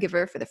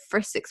caregiver for the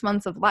first 6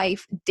 months of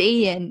life,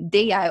 day in,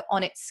 day out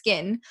on its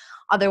skin.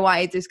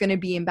 Otherwise, there's going to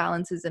be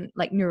imbalances and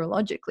like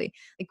neurologically.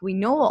 Like we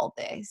know all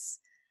this.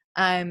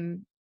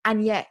 And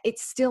yet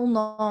it's still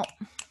not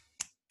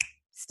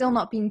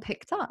being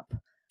picked up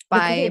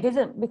by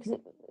because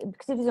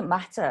it doesn't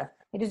matter.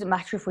 It doesn't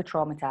matter if we're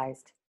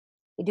traumatized.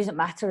 It doesn't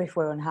matter if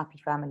we're unhappy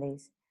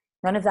families.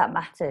 None of that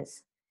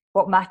matters.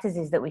 What matters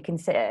is that we can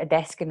sit at a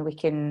desk and we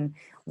can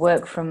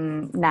work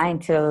from 9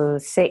 till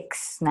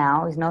 6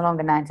 now. It's no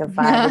longer 9 till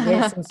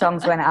 5. Some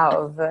songs went out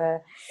of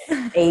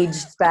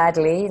aged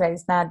badly. Like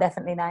it's now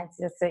definitely 9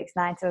 till 6,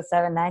 9 till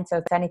 7, 9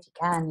 till 10 if you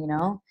can,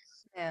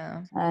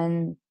 Yeah.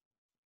 And it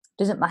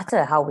doesn't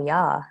matter how we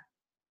are.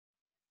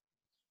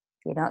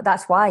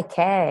 That's why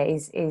care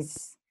is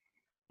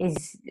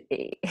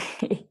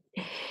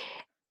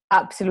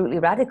absolutely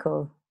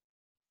radical.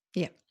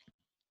 Yeah.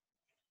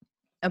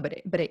 Oh, but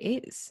it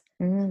is.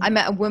 I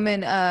met a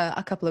woman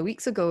a couple of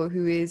weeks ago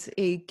who is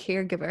a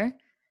caregiver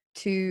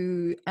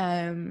to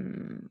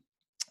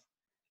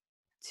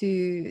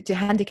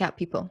handicapped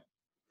people,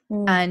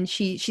 and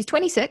she's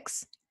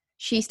 26.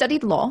 She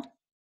studied law,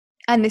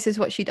 and this is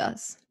what she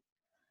does,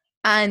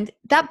 and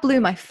that blew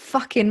my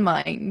fucking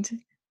mind.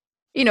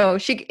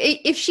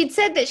 If she'd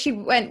said that she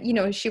went,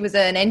 she was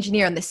an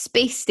engineer on the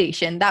space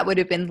station, that would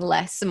have been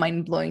less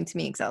mind blowing to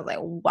me, because I was like,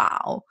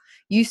 wow,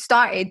 you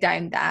started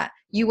down that,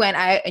 you went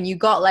out and you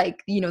got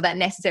like, that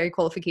necessary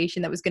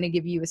qualification that was going to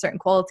give you a certain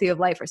quality of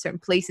life or a certain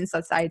place in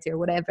society or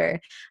whatever.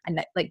 And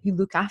that, like, you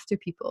look after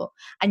people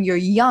and you're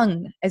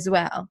young as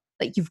well.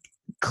 Like you've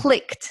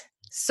clicked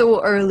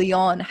so early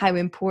on how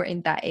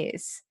important that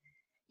is.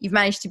 You've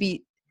managed to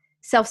be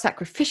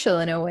self-sacrificial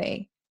in a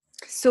way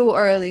so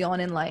early on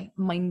in life.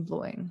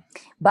 Mind-blowing.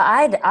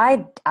 But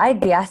I'd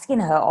be asking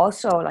her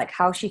also like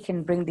how she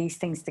can bring these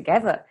things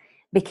together,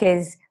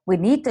 because we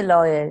need the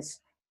lawyers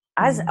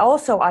as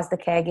the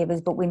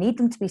caregivers, but we need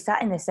them to be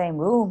sat in the same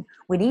room.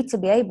 We need to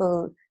be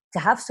able to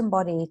have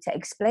somebody to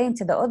explain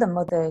to the other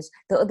mothers,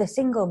 the other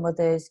single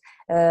mothers,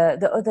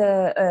 the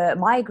other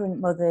migrant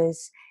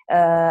mothers,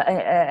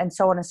 and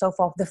so on and so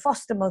forth, the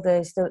foster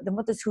mothers, the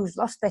mothers who's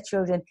lost their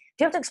children. Do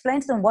you have to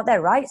explain to them what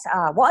their rights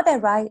are? What are their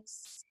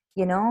rights?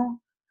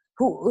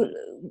 Who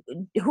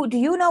do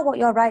you know what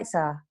your rights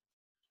are?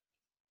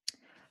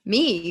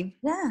 Me?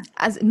 Yeah.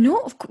 No.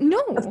 Of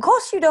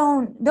course you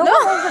don't. No one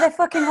knows what their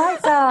fucking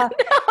rights are.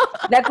 No.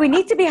 Like we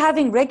need to be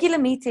having regular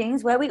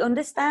meetings where we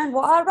understand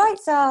what our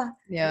rights are.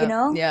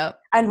 Yeah. Yeah.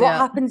 And what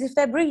happens if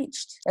they're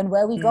breached, and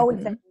where we go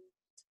if they're,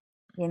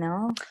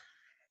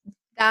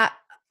 That.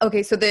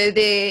 Okay, so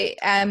the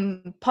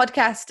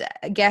podcast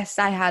guest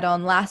I had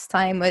on last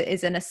time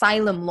is an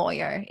asylum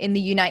lawyer in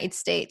the United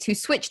States who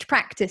switched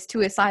practice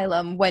to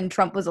asylum when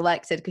Trump was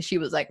elected, because she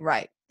was like,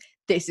 right,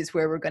 this is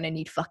where we're going to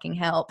need fucking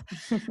help.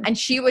 And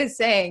she was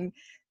saying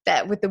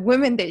that with the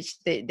women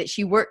that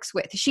she works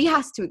with, she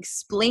has to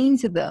explain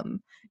to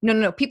them,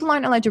 no, people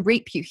aren't allowed to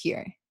rape you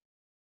here.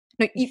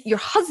 No, your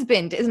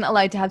husband isn't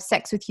allowed to have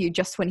sex with you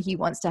just when he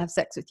wants to have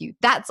sex with you.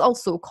 That's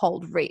also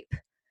called rape.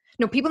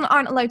 No, people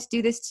aren't allowed to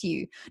do this to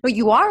you. No,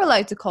 you are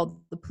allowed to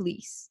call the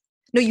police.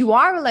 No, you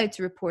are allowed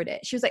to report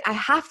it. She was like, I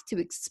have to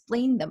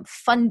explain them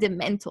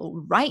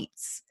fundamental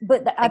rights.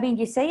 But I mean,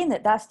 you're saying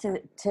that's to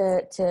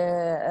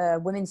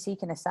women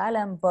seeking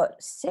asylum,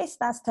 but sis,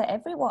 that's to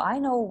everyone. I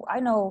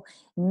know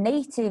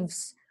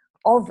natives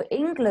of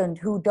England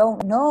who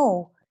don't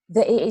know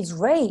that it is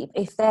rape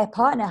if their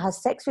partner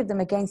has sex with them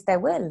against their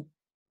will.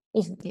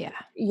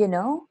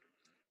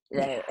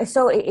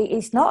 So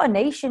it's not a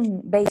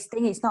nation-based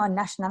thing. It's not a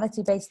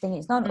nationality-based thing.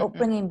 It's not an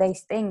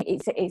upbringing-based thing.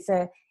 It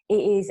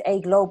is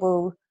a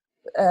global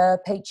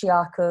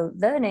patriarchal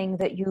learning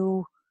that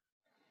you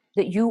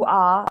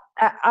are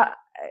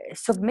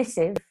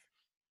submissive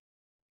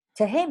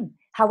to him,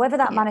 however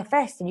that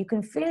manifests. And you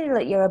can feel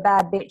that you're a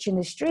bad bitch in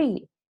the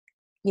street,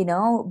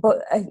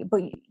 but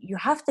you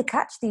have to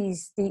catch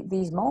these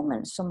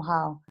moments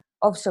somehow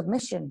of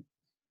submission.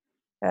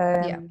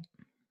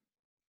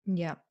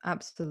 Yeah,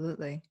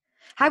 absolutely.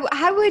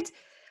 How would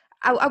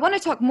I want to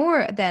talk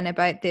more then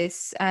about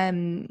this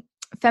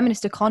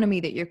feminist economy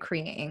that you're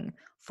creating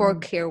for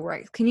care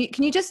work? Can you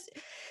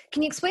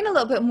explain a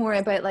little bit more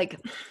about like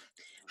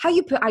how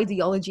you put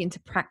ideology into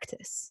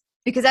practice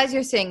Because as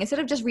you're saying, instead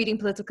of just reading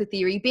political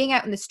theory, being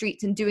out in the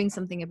streets and doing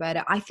something about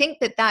it, I think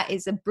that that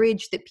is a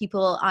bridge that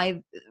people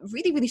I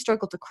really, really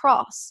struggle to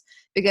cross,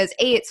 because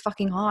A, it's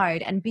fucking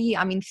hard, and B,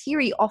 I mean,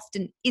 theory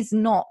often is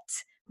not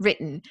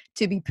written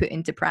to be put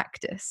into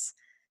practice.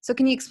 So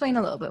can you explain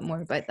a little bit more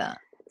about that?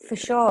 For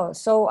sure.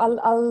 So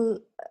I'll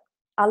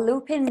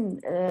loop in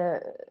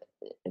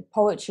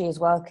poetry as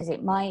well, because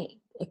it might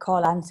a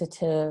call answer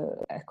to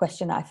a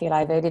question that I feel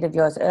I evaded of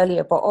yours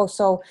earlier, but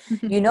also,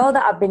 you know,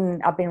 that I've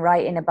been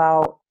writing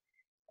about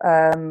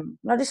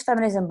not just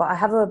feminism, but I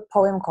have a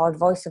poem called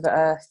Voice of the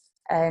Earth,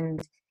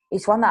 and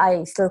it's one that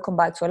I still come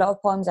back to. A lot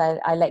of poems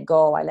I let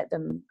go, I let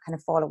them kind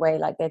of fall away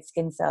like dead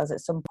skin cells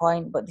at some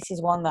point, but this is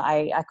one that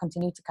I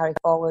continue to carry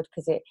forward,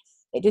 because it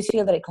does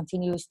feel that it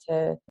continues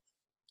to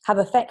have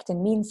effect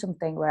and mean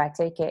something where I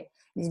take it.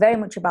 It's very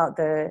much about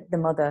the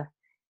mother,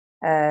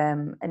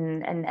 and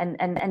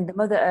the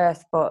Mother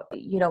Earth, but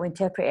you know,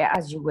 interpret it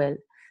as you will.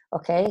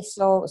 Okay,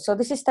 so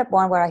this is step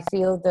one, where I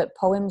feel that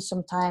poems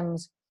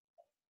sometimes,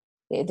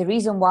 the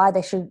reason why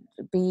there should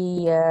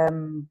be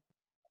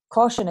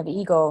caution of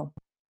ego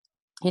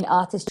in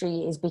artistry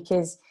is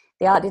because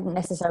the art didn't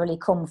necessarily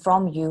come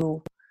from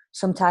you.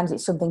 Sometimes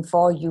it's something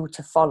for you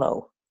to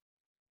follow.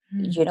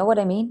 You know what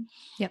I mean?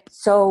 Yep.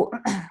 So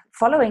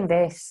following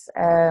this,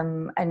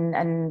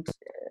 and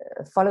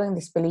following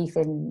this belief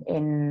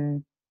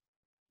in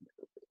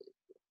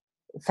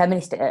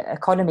feminist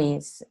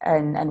economies,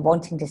 and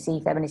wanting to see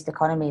feminist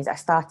economies, I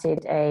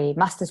started a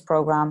master's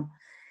program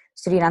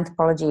studying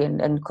anthropology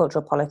and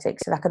cultural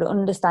politics, so that I could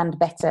understand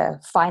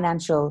better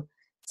financial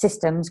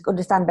systems,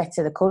 understand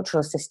better the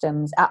cultural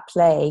systems at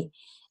play,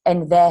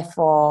 and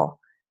therefore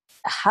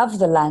have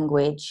the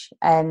language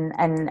and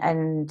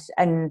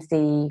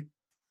the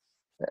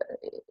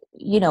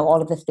you know,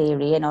 all of the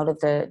theory and all of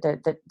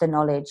the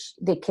knowledge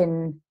that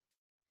can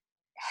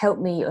help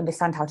me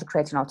understand how to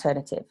create an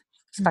alternative.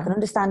 So if I can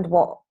understand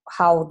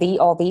how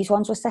all these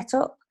ones were set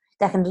up,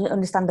 then I can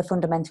understand the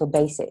fundamental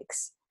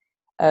basics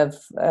of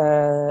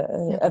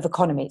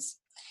economies.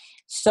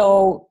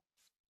 So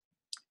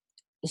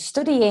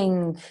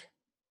studying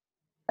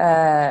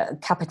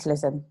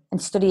capitalism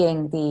and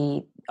studying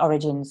the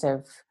origins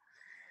of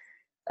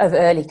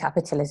early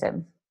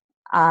capitalism,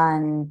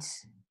 and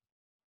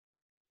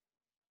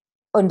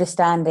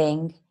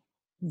understanding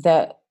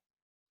that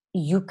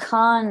you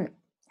can't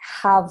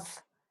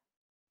have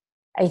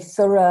a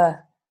thorough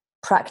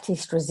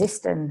practiced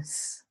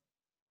resistance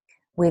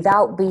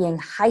without being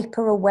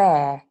hyper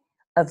aware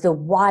of the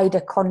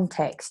wider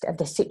context of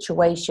the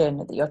situation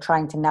that you're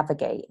trying to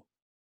navigate.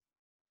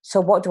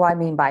 So what do I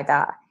mean by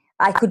that?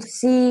 I could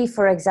see,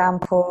 for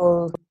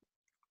example,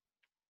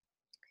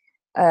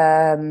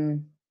 I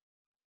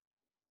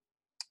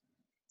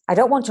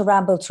don't want to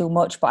ramble too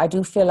much, but I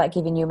do feel like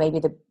giving you maybe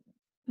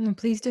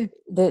please do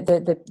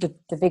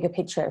the bigger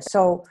picture.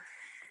 So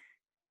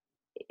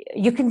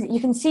you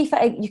can see for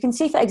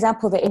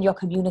example that in your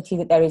community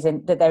that there is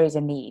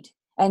a need,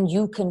 and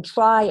you can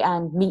try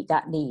and meet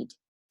that need,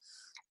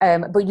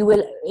 but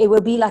it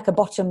will be like a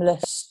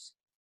bottomless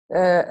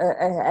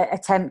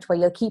attempt where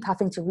you'll keep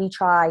having to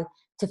retry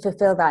to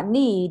fulfill that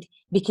need,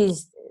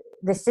 because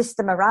the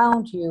system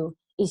around you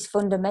is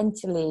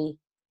fundamentally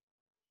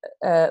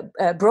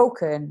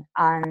broken,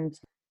 and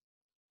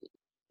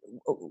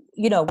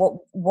you know what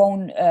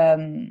won't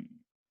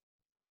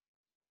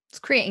it's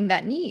creating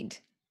that need,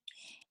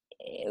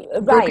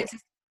 right,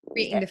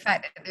 creating the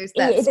fact that there's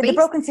that space.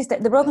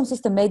 The broken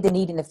system made the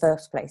need in the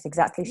first place,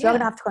 exactly. So you're going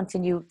to have to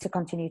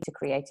continue to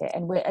create it,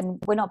 and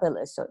we're not built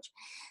as such.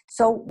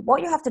 So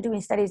what you have to do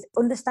instead is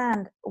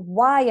understand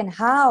why and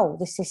how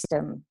the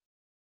system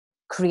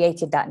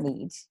created that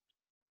need,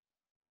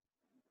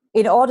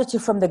 in order to,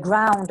 from the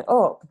ground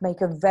up, make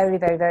a very,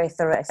 very, very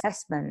thorough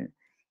assessment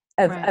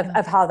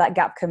of how that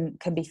gap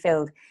can be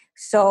filled.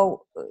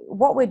 So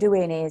what we're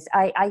doing is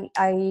I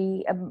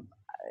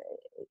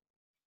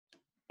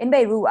in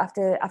Beirut,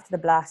 after the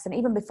blast, and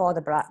even before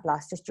the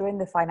blast, just during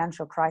the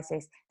financial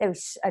crisis, there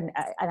was, and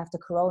after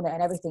Corona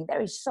and everything,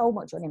 there is so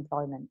much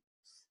unemployment,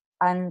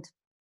 and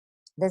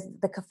there's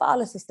the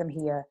kafala system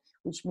here,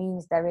 which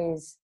means there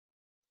is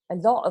a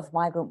lot of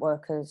migrant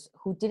workers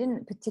who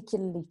didn't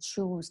particularly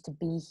choose to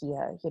be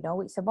here. You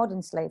know, it's a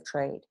modern slave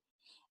trade,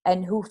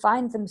 and who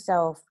find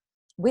themselves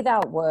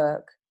without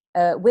work,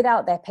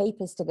 without their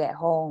papers to get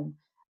home,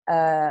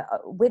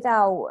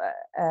 without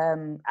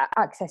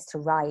access to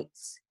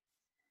rights.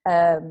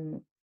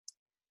 And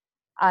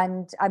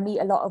I meet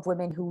a lot of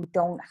women who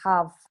don't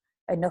have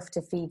enough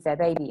to feed their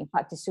baby. In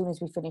fact, as soon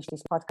as we finish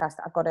this podcast,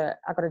 I've got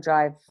to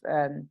drive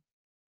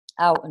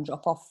out and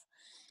drop off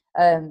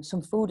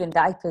some food and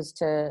diapers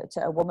to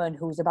a woman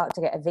who's about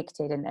to get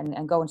evicted,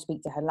 and go and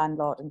speak to her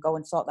landlord and go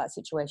and sort that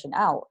situation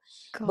out.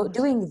 God. But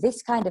doing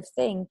this kind of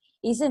thing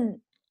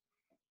isn't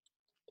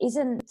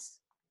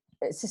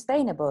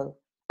sustainable.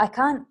 I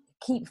can't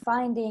keep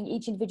finding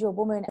each individual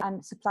woman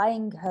and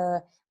supplying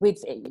her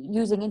with,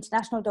 using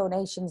international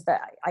donations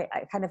that I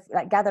kind of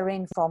like gather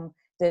in from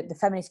the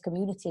feminist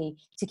community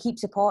to keep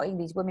supporting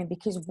these women,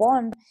 because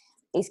one,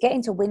 it's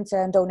getting to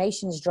winter and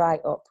donations dry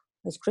up.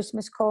 as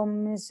Christmas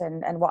comes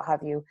and what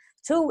have you.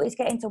 2, it's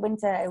getting to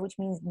winter, which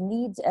means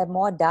needs are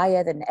more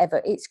dire than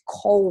ever. It's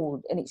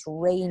cold and it's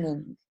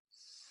raining.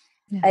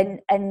 Yeah.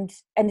 And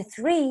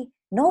 3,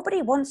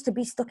 nobody wants to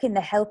be stuck in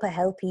the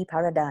helper-helpy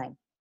paradigm.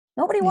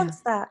 Nobody Yeah.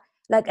 wants that.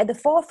 Like, at the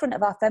forefront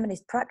of our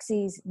feminist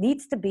praxis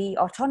needs to be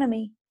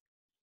autonomy,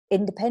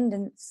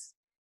 independence,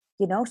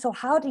 you know. So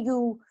how do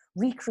you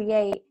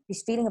recreate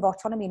this feeling of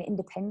autonomy and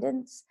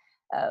independence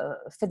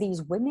for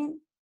these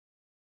women,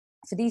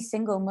 for these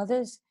single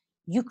mothers?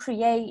 You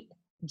create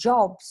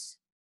jobs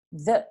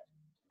that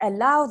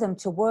allow them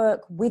to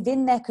work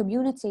within their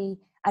community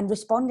and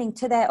responding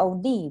to their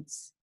own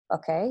needs.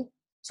 Okay,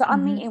 so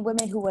I'm meeting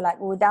women who were like,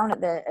 we were down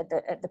at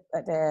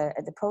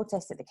the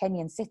protest at the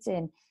Kenyan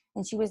sit-in,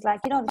 and she was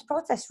like, you know, this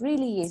protest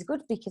really is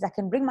good because I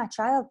can bring my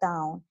child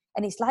down,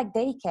 and it's like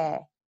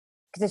daycare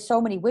because there's so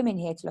many women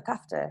here to look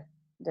after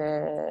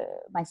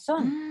my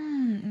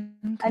son.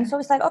 Okay. And so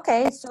it's like,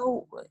 okay,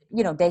 so,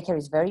 you know, daycare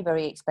is very,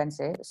 very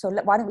expensive. So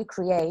why don't we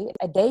create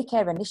a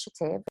daycare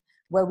initiative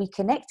where we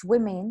connect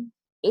women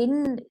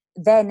in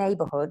their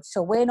neighborhood?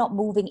 So we're not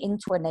moving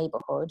into a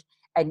neighborhood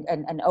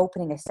and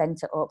opening a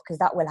center up, because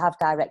that will have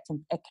direct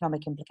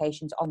economic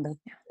implications on the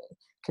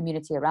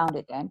community around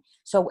it then.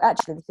 So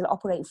actually, this will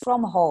operate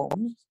from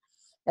homes,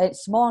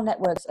 small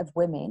networks of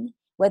women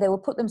where they will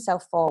put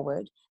themselves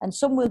forward, and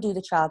some will do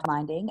the child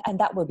minding, and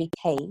that will be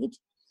paid.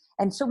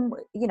 And some,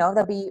 you know,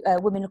 there'll be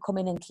women who come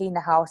in and clean the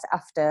house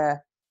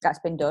after that's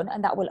been done,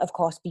 and that will, of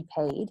course, be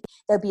paid.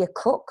 There'll be a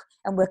cook,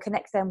 and we'll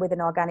connect them with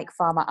an organic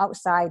farmer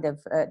outside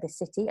of the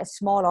city, a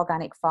small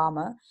organic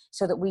farmer,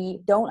 so that we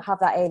don't have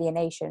that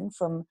alienation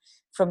from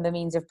the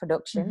means of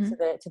production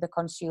to the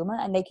consumer,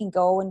 and they can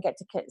go and get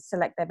to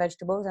select their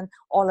vegetables, and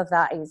all of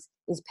that is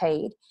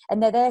paid.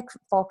 And they're there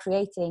for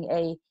creating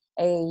a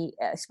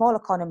small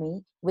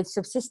economy with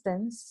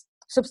subsistence,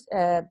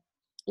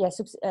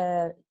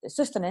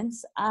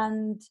 sustenance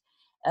and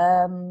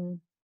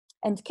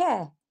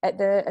care at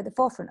the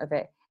forefront of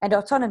it, and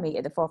autonomy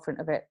at the forefront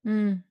of it.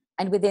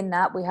 And within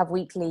that, we'll have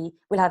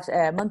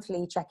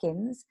monthly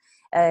check-ins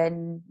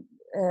and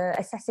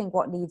assessing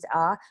what needs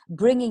are,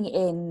 bringing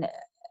in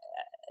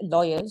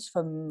lawyers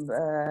from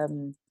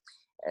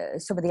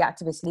some of the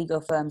activist legal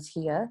firms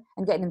here,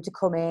 and getting them to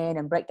come in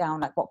and break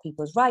down like what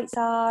people's rights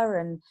are,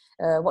 and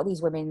what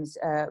these women's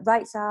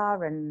rights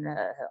are, and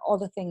all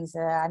the things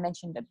I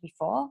mentioned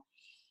before,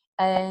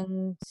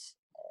 and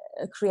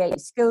create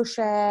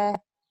Skillshare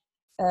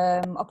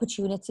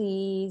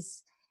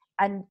opportunities,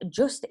 and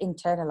just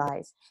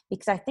internalize.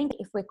 Because I think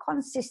if we're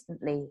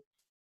consistently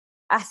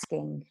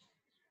asking,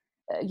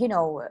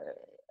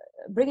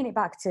 bringing it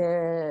back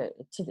to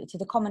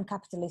the common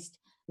capitalist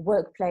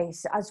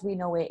workplace as we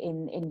know it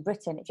in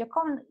Britain, if you're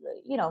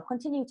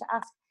continue to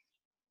ask,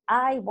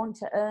 I want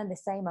to earn the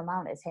same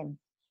amount as him,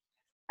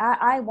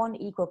 I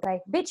want equal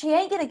pay. Bitch, he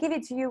ain't gonna give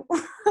it to you.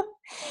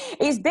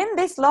 It's been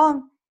this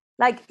long.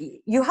 Like,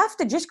 you have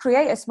to just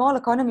create a small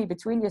economy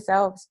between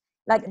yourselves.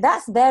 Like,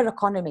 that's their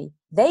economy.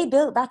 They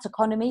built that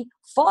economy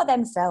for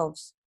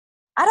themselves.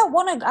 I don't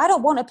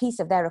want a piece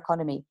of their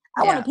economy.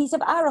 I want a piece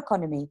of our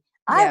economy.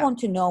 I want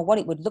to know what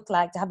it would look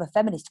like to have a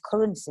feminist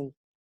currency.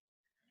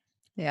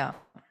 Yeah.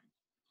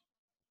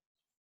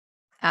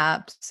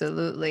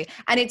 Absolutely.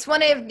 And it's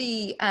one of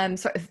the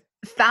sort of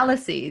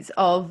fallacies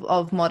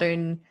of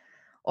modern,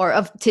 or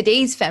of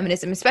today's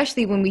feminism,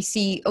 especially when we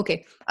see,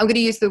 okay, I'm going to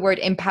use the word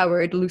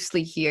empowered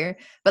loosely here,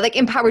 but like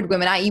empowered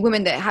women, i.e.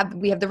 women that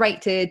we have the right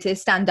to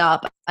stand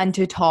up and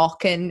to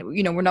talk, and,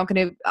 you know, we're not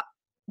going to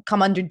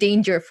come under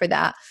danger for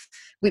that.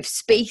 We have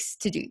space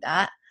to do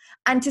that,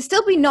 and to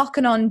still be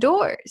knocking on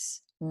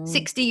doors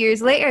 60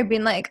 years later,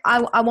 being like,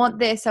 I want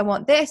this,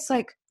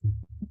 like,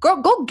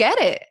 go get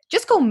it.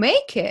 Just go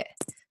make it.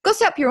 Go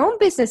set up your own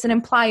business and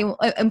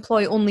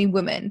employ only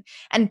women,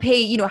 and pay,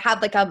 you know, have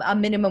like a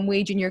minimum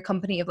wage in your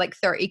company of like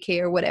 30K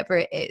or whatever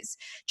it is.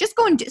 Just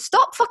go and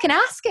stop fucking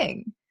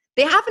asking.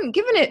 They haven't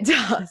given it to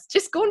us.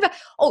 Just go and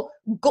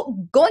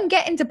go and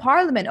get into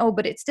parliament. Oh,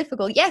 but it's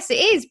difficult. Yes, it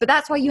is, but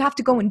that's why you have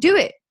to go and do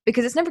it,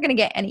 because it's never going to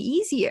get any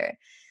easier.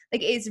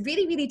 Like, it's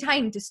really, really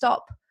time to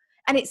stop.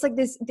 And it's like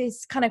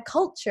this kind of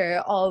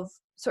culture of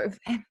sort of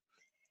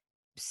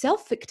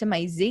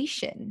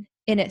self-victimization,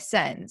 in a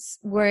sense,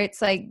 where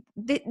it's like,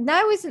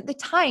 now isn't the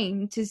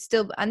time to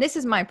still, and this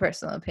is my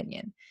personal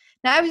opinion,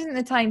 now isn't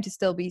the time to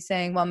still be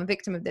saying, well, I'm a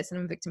victim of this and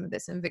I'm a victim of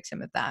this and I'm a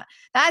victim of that.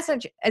 That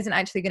isn't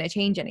actually going to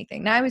change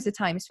anything. Now is the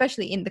time,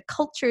 especially in the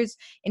cultures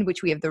in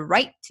which we have the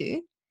right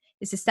to,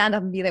 is to stand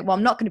up and be like, well,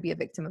 I'm not going to be a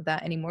victim of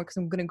that anymore, because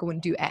I'm going to go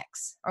and do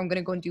X, or I'm going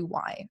to go and do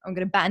Y. I'm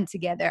going to band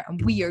together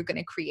and we are going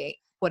to create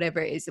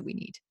whatever it is that we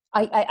need.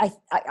 I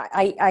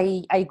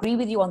agree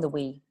with you on the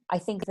we. I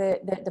think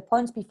the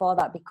points before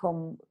that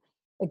become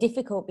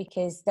difficult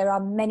because there are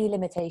many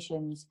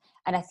limitations.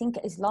 And I think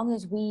as long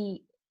as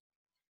we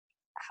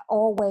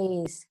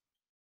always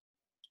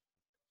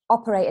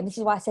operate, and this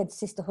is why I said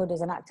sisterhood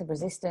is an act of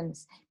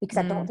resistance, because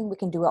I don't think we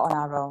can do it on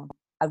our own.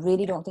 I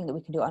really don't think that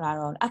we can do it on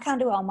our own. I can't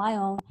do it on my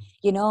own.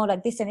 You know,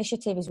 like this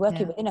initiative is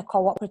working within a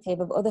cooperative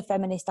of other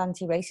feminist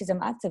anti-racism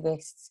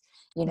activists.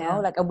 You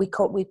know, like, and we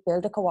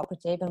build a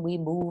cooperative and we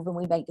move and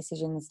we make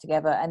decisions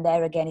together. And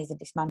there again is a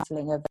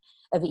dismantling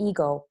of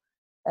ego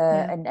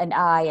and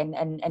I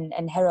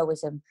and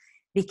heroism,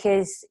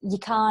 because you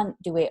can't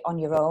do it on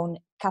your own.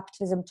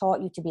 Capitalism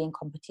taught you to be in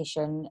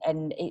competition,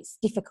 and it's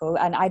difficult.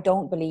 And I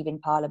don't believe in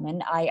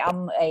parliament. I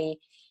am a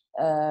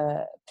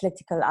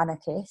political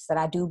anarchist, and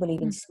I do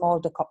believe in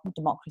small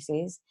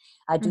democracies.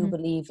 I do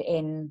believe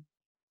in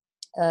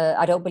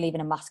I don't believe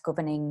in a mass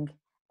governing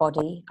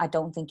body. I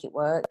don't think it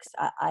works.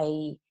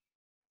 I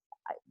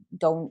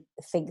don't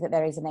think that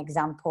there is an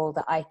example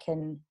that I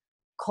can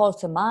call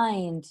to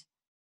mind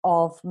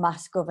of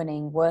mass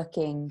governing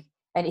working.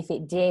 And if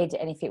it did,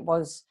 and if it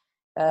was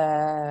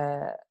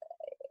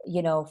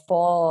you know,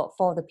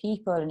 for the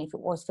people, and if it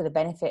was for the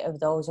benefit of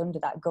those under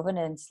that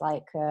governance,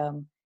 like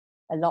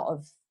a lot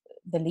of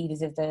the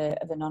leaders of the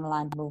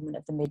non-aligned movement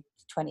of the mid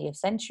 20th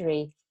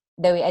century,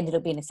 though it ended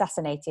up being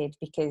assassinated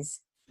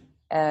because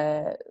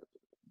the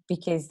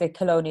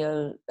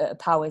colonial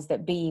powers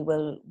that be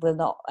will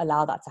not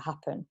allow that to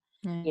happen.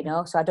 You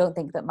know, so I don't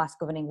think that mass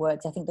governing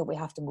works. I think that we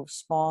have to move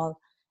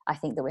small. I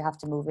think that we have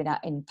to move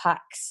in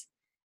packs.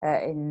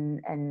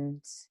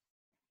 And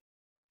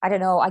I don't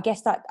know. I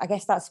guess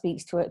that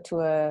speaks to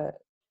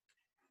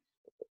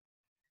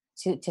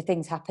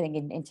things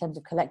happening in terms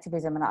of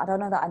collectivism. And I don't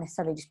know that I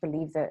necessarily just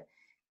believe that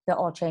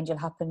all change will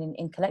happen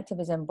in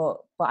collectivism, but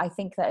I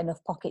think that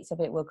enough pockets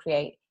of it will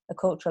create a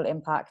cultural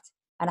impact.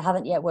 And I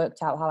haven't yet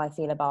worked out how I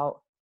feel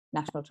about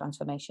national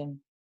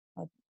transformation,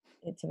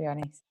 to be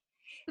honest,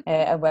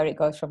 and where it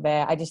goes from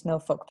there. I just know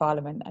fuck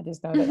Parliament. I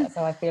just know that that's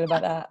how I feel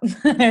about that.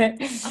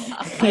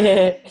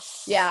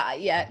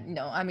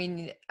 No, I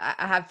mean,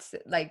 I have to,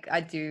 like,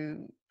 I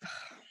do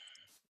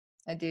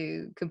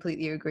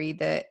completely agree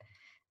that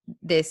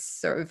this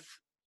sort of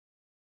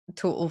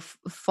total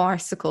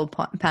farcical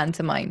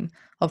pantomime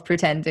of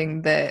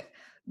pretending that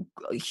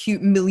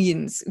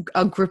millions,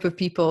 a group of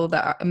people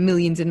that are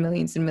millions and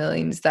millions and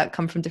millions that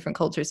come from different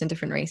cultures and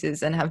different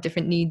races and have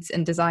different needs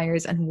and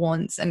desires and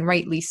wants, and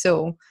rightly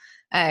so,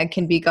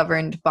 can be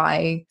governed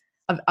by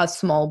a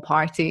small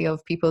party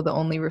of people that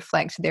only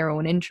reflect their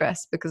own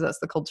interests because that's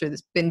the culture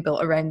that's been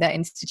built around that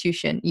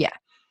institution.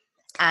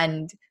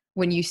 And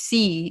when you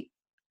see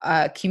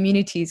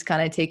communities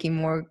kind of taking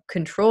more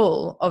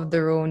control of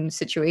their own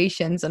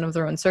situations and of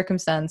their own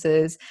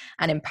circumstances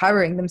and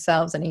empowering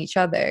themselves and each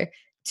other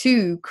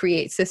to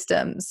create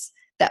systems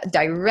that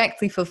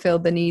directly fulfill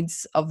the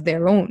needs of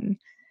their own,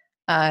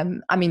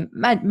 I mean,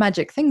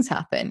 magic things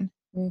happen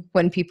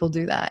when people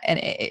do that. And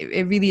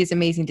it really is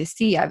amazing to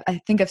see.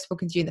 I think I've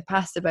spoken to you in the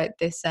past about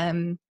this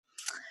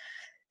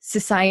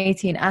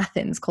society in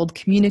Athens called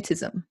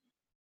communitism,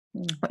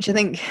 which I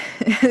think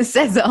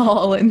says it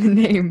all in the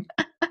name.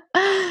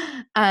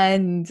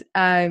 And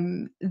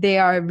they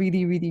are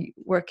really, really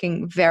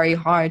working very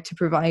hard to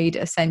provide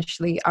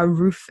essentially a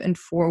roof and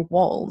four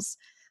walls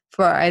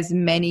for as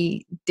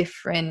many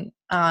different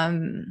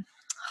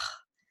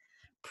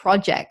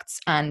projects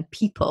and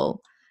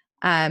people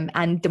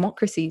and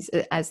democracies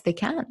as they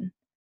can.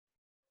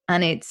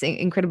 And it's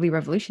incredibly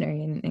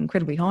revolutionary and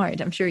incredibly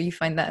hard. I'm sure you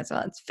find that as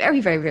well. It's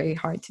very, very, very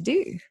hard to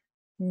do.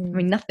 I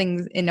mean,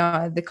 nothing in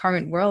the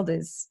current world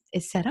is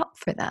set up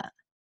for that.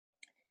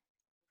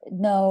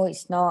 No,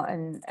 it's not.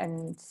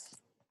 And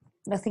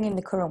nothing in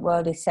the current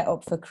world is set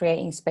up for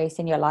creating space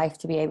in your life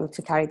to be able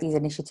to carry these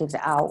initiatives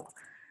out.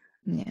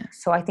 Yeah.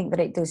 So I think that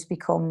it does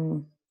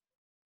become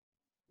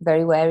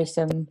very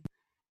wearisome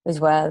as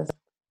well,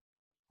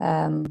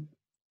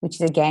 which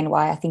is again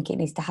why I think it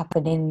needs to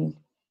happen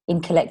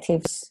in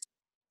collectives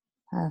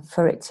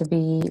for it to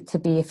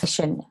be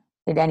efficient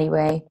in any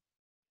way.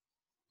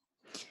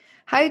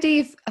 How do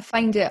you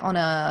find it on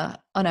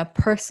a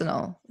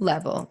personal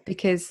level?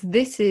 Because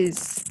this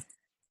is,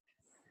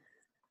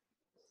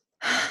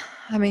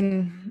 I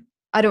mean,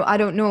 I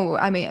don't know.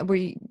 I mean,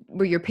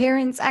 were your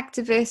parents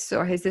activists,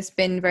 or has this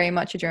been very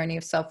much a journey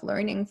of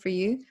self-learning for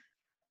you?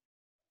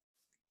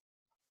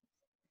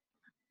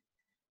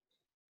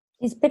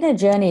 It's been a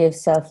journey of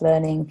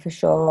self-learning for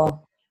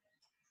sure.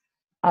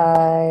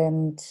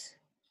 And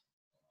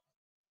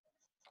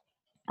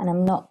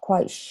I'm not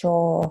quite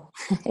sure.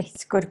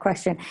 It's a good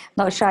question.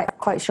 Not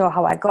quite sure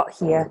how I got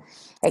here,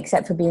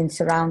 except for being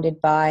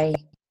surrounded by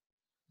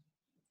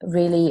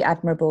really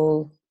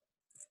admirable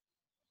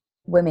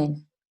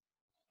women.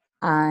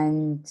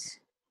 And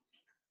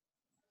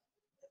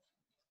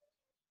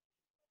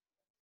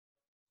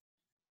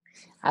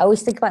I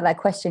always think about that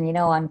question, you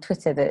know, on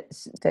Twitter that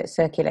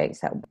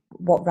circulates, that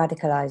what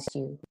radicalized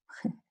you?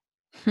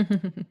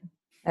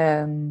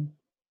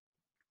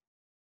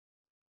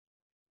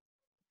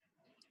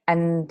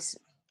 And this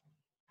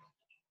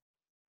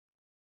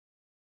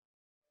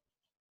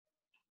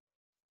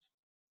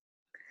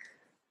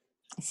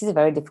is a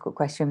very difficult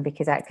question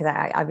because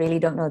I really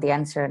don't know the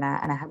answer, and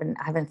I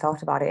haven't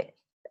thought about it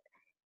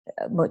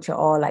much at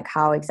all, like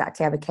how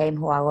exactly I became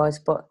who I was.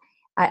 But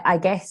I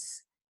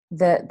guess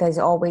that there's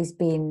always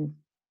been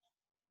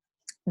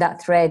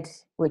that thread,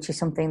 which is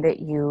something that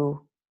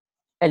you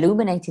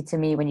illuminated to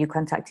me when you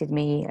contacted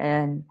me,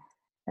 and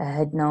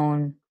had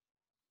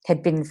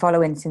been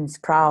following since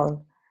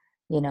Prowl,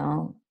 you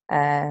know,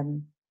 that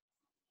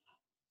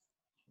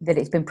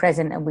it's been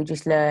present, and we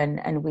just learn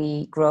and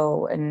we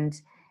grow. And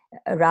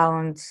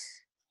around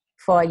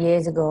 4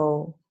 years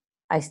ago,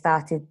 I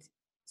started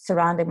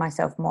surrounding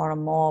myself more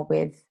and more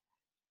with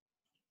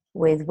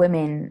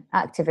women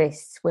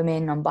activists,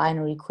 women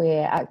non-binary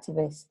queer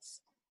activists,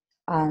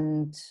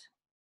 and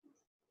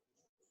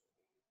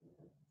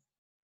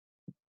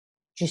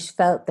just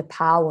felt the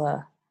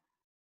power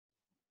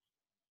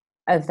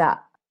of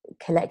that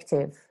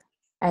collective.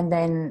 And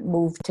then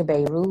moved to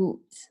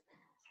Beirut,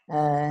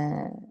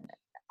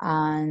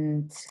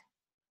 and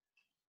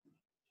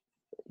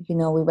you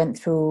know, we went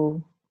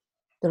through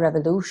the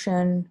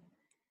revolution,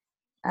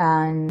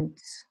 and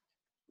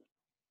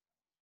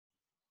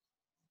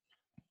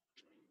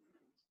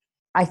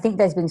I think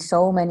there's been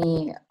so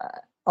many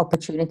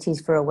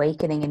opportunities for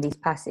awakening in this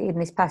past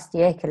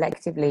year,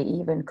 collectively.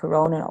 Even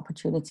Corona, an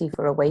opportunity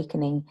for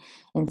awakening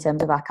in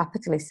terms of our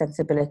capitalist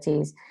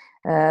sensibilities.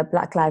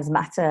 Black Lives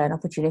Matter, an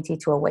opportunity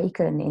to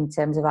awaken in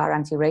terms of our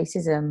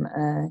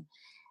anti-racism,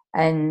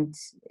 and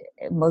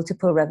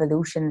multiple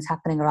revolutions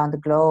happening around the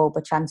globe,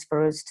 a chance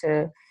for us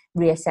to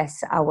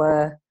reassess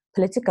our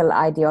political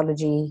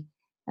ideology.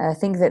 I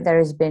think that there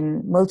has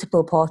been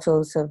multiple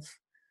portals of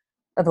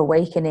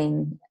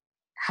awakening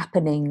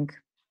happening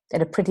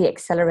at a pretty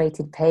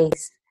accelerated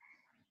pace.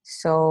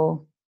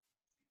 So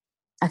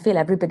I feel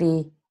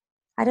everybody,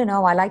 I don't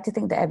know, I like to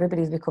think that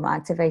everybody's become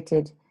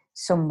activated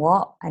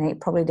somewhat, and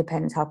it probably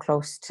depends how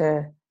close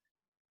to,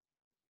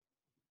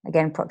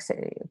 again,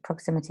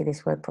 proximity,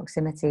 this word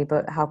proximity,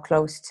 but how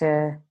close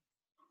to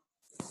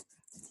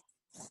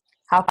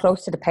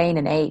the pain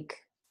and ache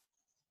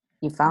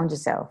you found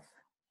yourself,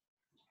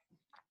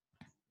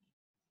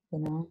 you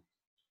know.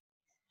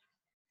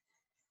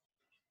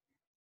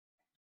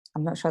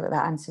 I'm not sure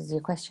that answers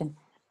your question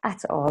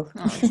at all.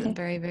 Oh, it's a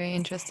very, very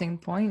interesting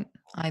point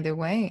either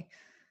way.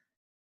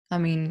 I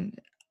mean,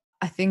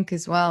 I think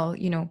as well,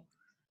 you know,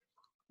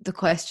 the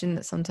question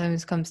that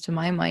sometimes comes to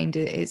my mind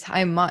is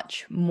how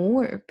much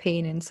more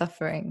pain and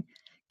suffering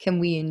can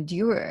we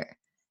endure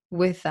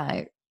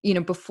without, you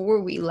know, before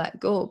we let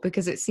go?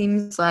 Because it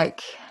seems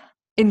like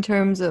in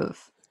terms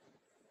of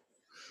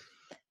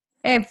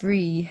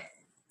every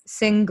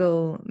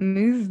single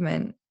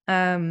movement,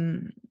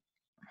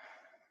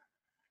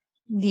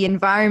 the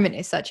environment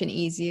is such an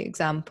easy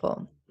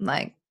example.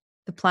 Like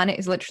the planet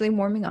is literally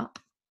warming up.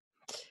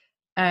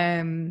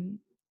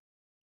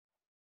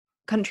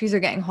 Countries are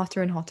getting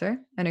hotter and hotter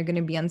and are going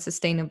to be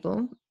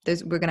unsustainable.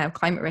 We're going to have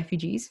climate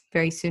refugees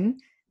very soon.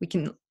 We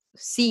can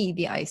see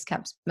the ice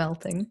caps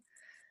melting.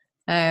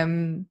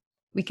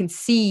 We can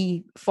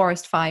see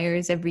forest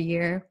fires every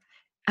year.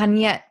 And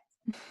yet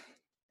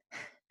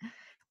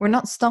we're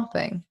not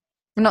stopping.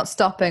 We're not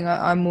stopping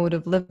our mode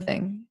of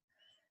living.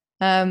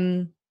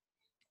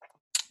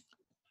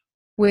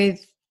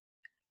 With,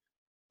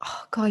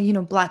 oh God, you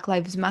know, Black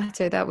Lives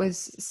Matter, that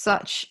was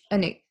such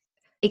an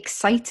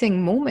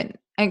exciting moment,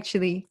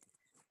 actually,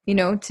 you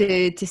know,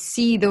 to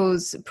see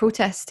those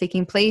protests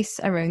taking place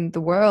around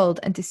the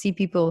world and to see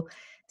people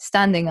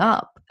standing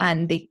up,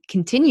 and they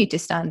continue to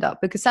stand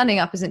up, because standing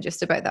up isn't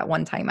just about that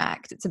one-time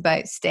act. It's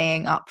about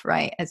staying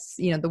upright as,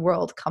 you know, the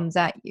world comes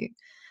at you.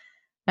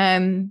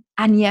 And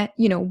yet,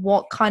 you know,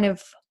 what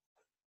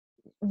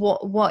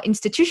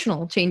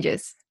institutional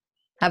changes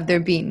have there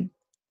been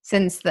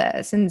since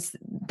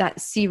that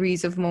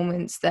series of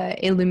moments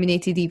that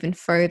illuminated even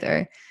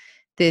further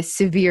the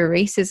severe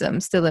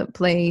racism still at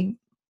play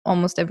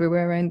almost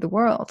everywhere around the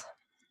world?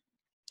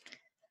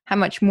 How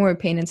much more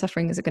pain and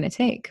suffering is it going to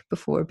take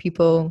before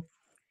people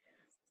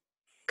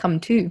come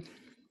to?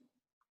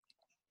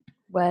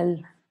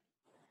 Well,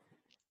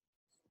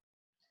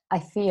 I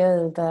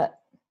feel that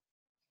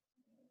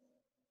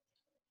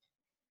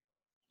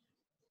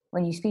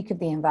when you speak of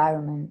the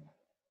environment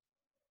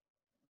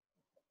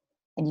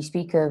and you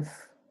speak of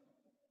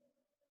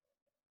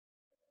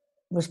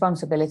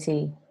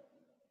responsibility,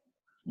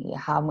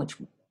 how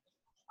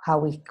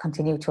we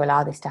continue to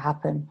allow this to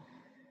happen,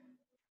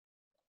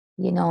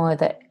 you know,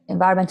 that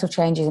environmental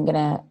change isn't going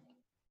to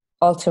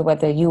alter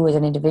whether you as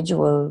an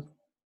individual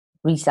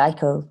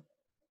recycle,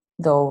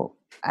 though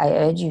I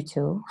urge you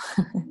to,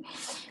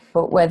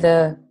 but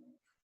whether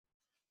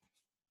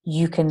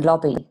you can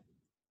lobby,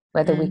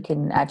 whether we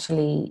can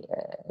actually,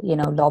 you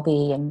know,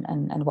 lobby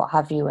and what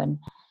have you. And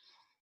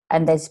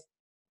there's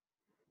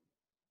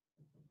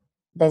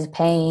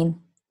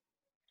pain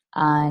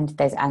and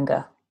there's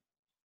anger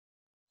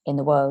in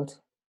the world.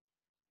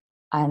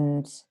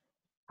 And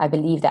I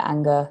believe that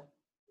anger,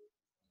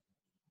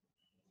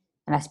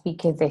 and I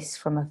speak of this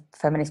from a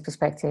feminist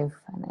perspective,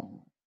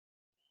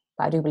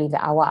 but I do believe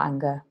that our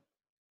anger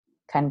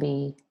can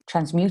be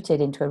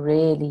transmuted into a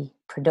really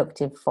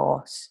productive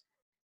force.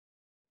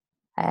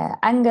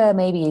 Anger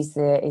maybe is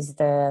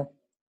the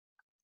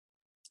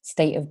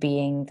state of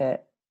being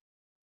that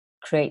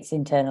creates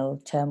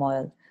internal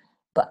turmoil,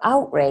 but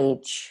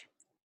outrage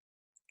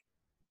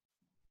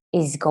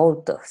is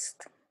gold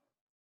dust,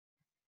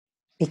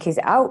 because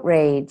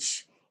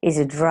outrage is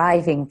a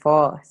driving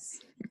force.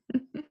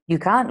 You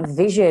can't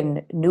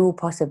vision new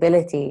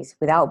possibilities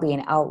without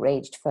being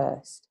outraged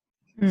first.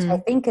 So I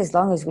think as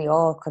long as we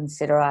all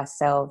consider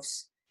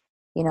ourselves,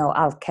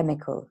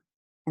 alchemical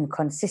and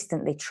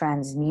consistently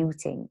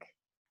transmuting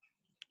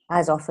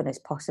as often as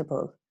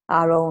possible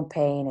our own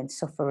pain and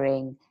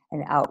suffering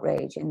and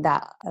outrage and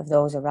that of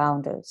those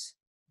around us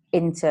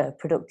into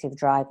productive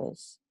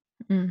drivers,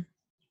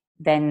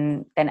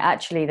 then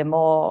actually the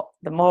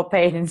more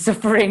pain and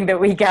suffering that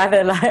we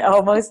gather, like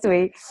almost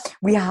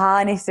we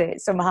harness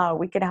it somehow.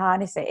 We can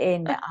harness it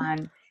in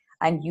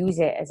and use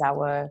it as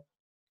our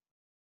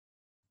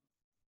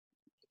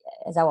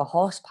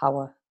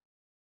horsepower.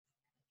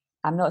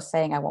 I'm not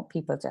saying I want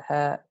people to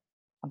hurt.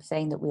 I'm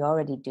saying that we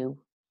already do.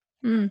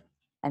 And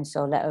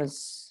so let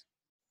us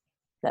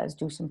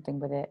do something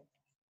with it.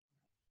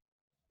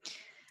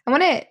 I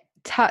want to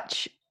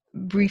touch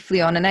briefly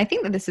on, and I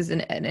think that this is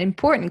an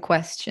important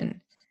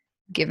question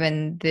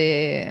given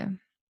the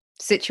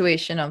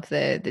situation of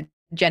the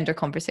gender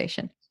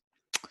conversation.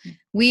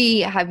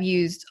 We have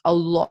used a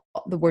lot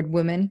the word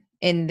woman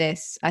in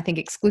this, I think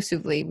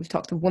exclusively. We've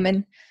talked of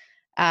women.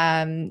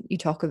 You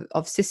talk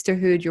of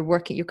sisterhood, you're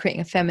creating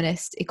a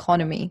feminist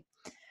economy.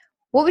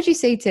 What would you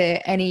say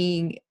to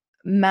any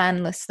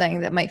man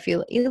listening that might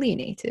feel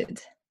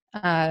alienated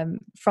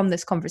from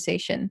this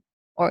conversation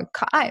or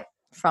cut out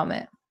from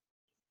it?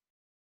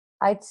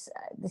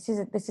 This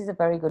is a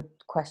very good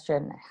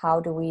question. How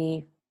do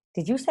we?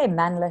 Did you say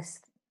manless?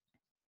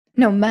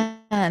 No,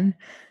 man.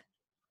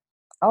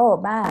 Oh,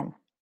 man.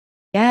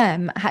 Yeah.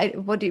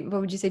 What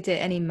would you say to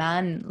any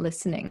man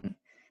listening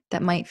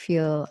that might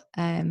feel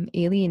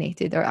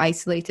alienated or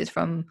isolated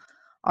from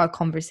our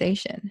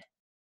conversation?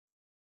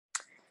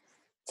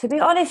 To be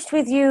honest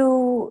with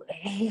you,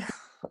 he's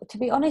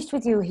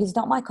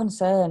not my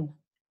concern.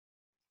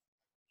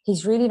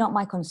 He's really not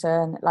my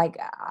concern. Like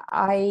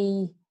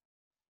I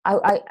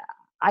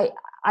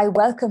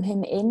welcome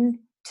him in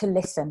to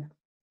listen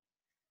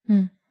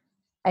and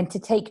to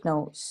take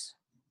notes.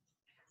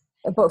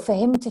 But for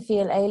him to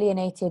feel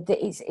alienated, that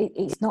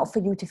it's not for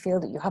you to feel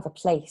that you have a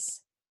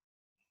place,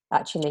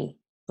 actually,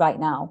 right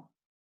now,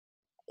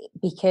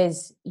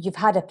 because you've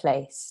had a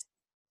place,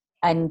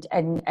 and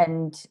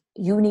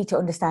you need to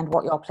understand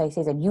what your place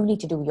is, and you need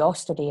to do your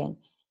studying,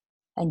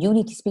 and you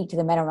need to speak to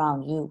the men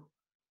around you,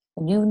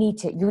 and you need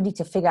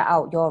to figure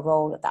out your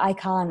role. I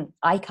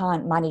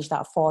can't manage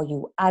that for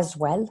you as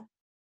well.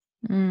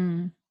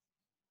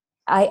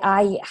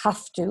 I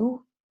have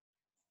to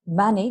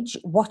manage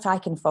what I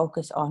can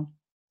focus on,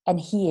 and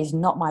he is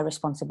not my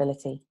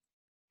responsibility.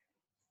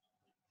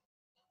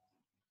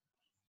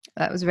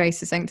 That was very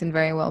succinct and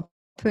very well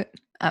put.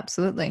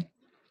 Absolutely.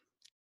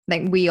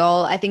 Like we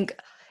all, I think,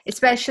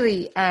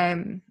 especially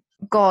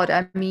God,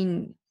 I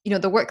mean,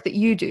 the work that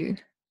you do,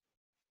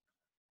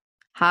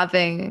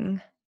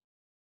 having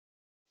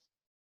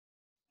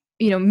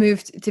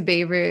moved to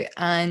Beirut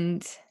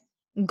and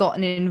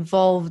gotten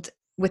involved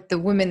with the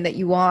women that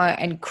you are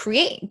and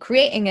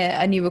creating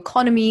a new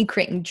economy,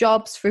 creating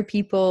jobs for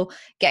people,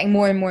 getting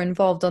more and more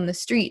involved on the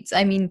streets.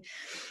 I mean,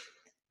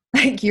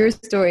 like your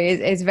story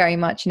is very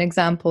much an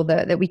example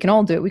that we can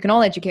all do it. We can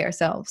all educate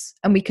ourselves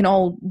and we can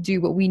all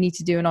do what we need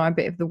to do in our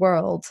bit of the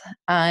world.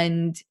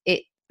 And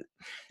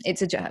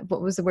it's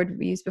what was the word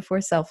we used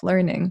before?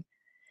 Self-learning.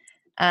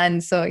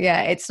 And so,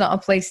 yeah, it's not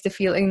a place to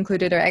feel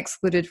included or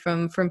excluded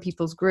from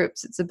people's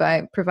groups. It's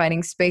about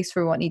providing space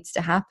for what needs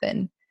to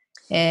happen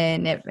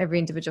in every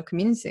individual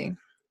community.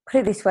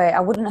 Put it this way, I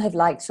wouldn't have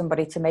liked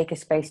somebody to make a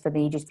space for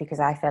me just because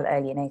I felt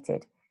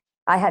alienated.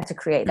 I had to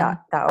create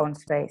that own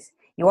space.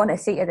 You want a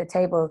seat at the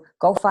table,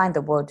 go find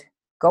the wood,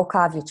 go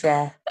carve your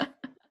chair,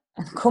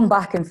 and come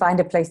back and find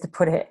a place to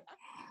put it.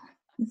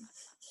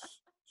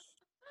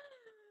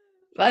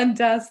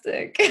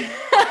 Fantastic.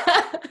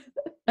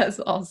 That's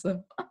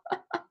awesome.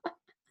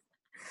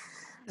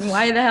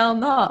 Why the hell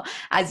not?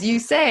 As you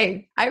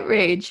say,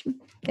 outrage.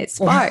 It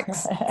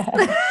sparks.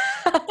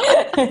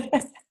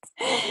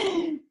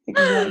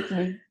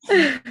 Exactly.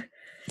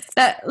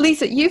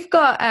 Lisa, you've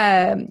got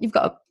a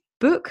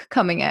book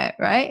coming out,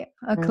 right?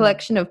 A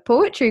collection of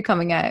poetry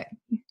coming out.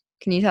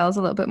 Can you tell us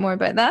a little bit more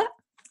about that?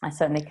 I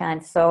certainly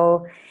can.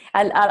 So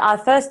I'll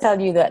first tell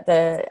you that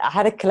I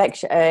had a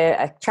collection,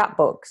 a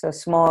chapbook, so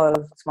small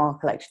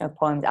collection of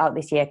poems out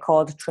this year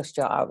called Trust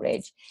Your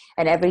Outrage.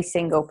 And every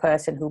single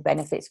person who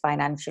benefits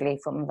financially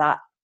from that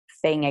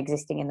thing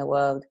existing in the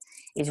world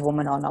is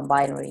woman or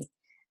non-binary.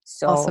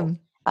 So awesome.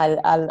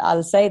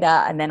 I'll say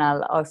that, and then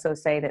I'll also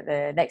say that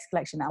the next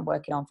collection that I'm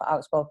working on for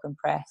Outspoken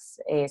Press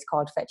is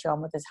called Fetch Your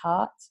Mother's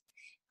Heart,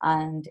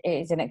 and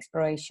it is an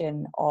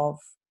exploration of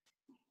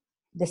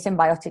the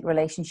symbiotic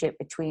relationship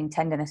between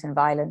tenderness and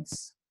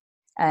violence,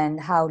 and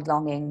how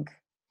longing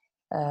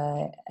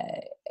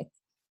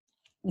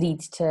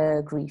leads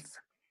to grief.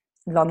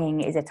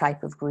 Longing is a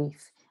type of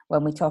grief.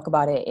 When we talk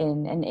about it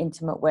in an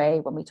intimate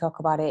way, when we talk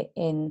about it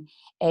in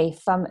a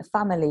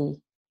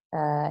family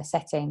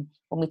setting,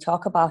 when we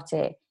talk about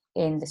it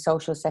in the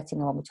social setting,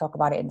 and when we talk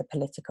about it in the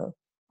political.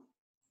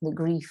 the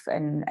grief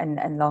and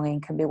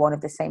longing can be one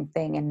of the same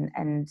thing,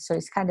 and so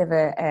it's kind of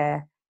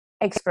a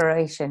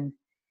exploration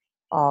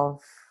of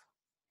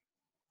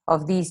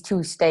these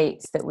two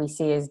states that we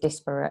see as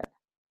disparate,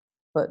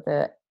 but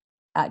that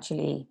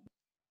actually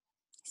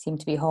seem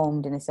to be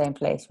homed in the same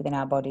place within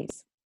our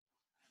bodies.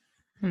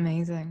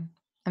 Amazing.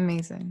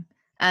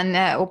 And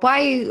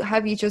why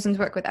have you chosen to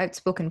work with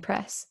Outspoken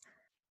Press?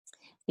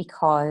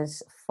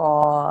 Because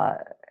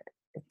for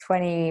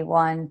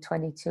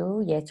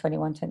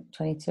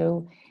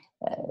 21-22,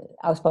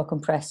 Outspoken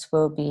Press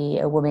will be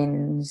a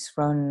women's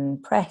run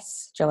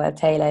press. Joelle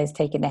Taylor is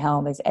taking the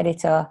helm as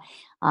editor,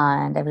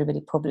 and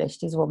everybody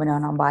published is woman or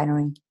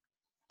non-binary.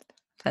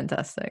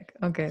 Fantastic.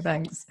 Okay,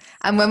 thanks.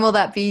 And when will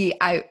that be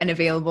out and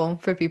available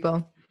for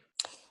people?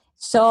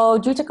 So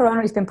due to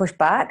Corona, it's been pushed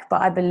back,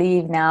 but I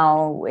believe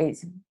now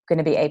it's going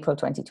to be April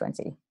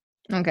 2020.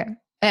 Okay.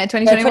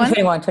 2021?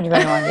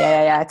 2021.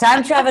 Yeah.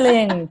 Time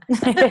traveling.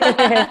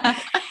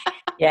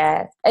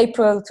 Yeah,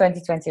 April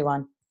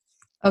 2021.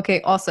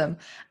 Okay, awesome.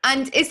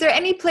 And is there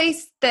any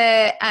place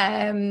that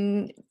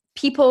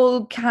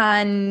people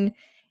can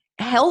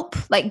help,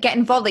 like get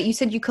involved? Like you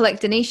said, you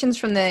collect donations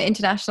from the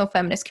international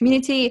feminist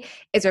community.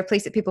 Is there a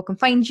place that people can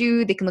find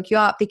you? They can look you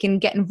up. They can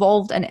get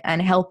involved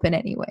and help in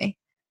any way?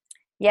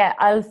 Yeah,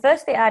 I'll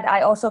firstly add, I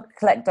also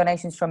collect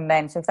donations from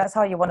men. So if that's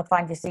how you want to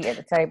find your seat at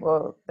the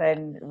table,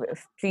 then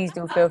please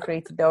do feel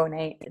free to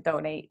donate.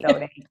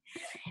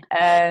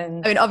 I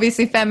mean,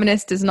 obviously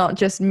feminist does not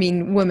just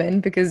mean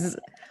women, because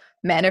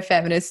men are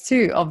feminists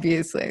too,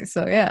 obviously.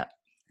 So yeah,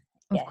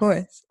 of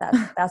course.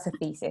 That's a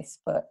thesis,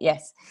 but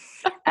yes.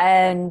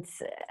 And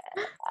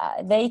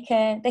they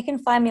can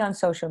find me on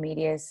social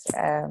medias,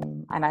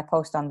 and I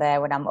post on there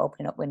when I'm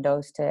opening up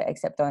windows to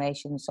accept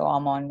donations. So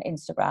I'm on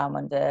Instagram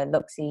under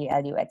Luxy,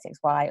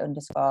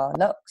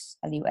 LUXXY_Lux,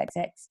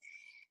 LUXX,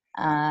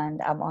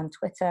 and I'm on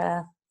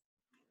Twitter,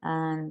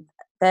 and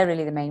they're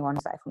really the main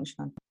ones that I function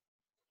on.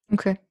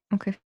 Okay,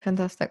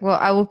 fantastic. Well,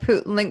 I will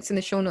put links in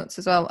the show notes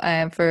as well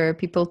for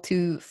people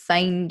to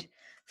find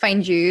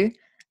you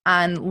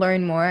and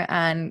learn more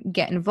and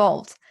get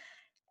involved.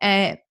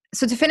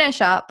 So to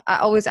finish up, I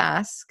always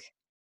ask,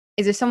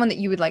 is there someone that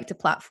you would like to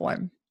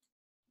platform?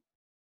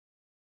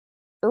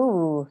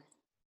 Ooh.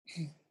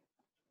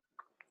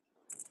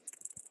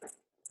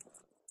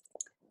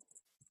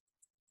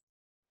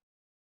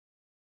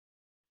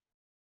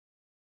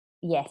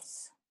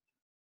 Yes.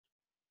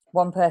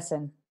 One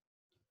person.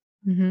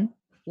 Mm-hmm.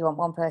 You want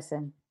one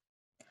person?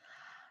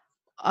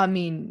 I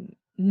mean,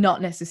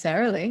 not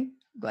necessarily,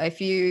 but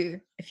if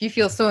you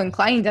feel so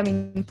inclined, I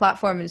mean,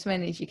 platform as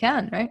many as you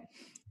can, right?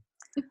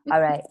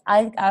 All right.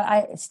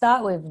 I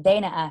start with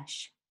Dana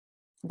Ash.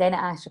 Dana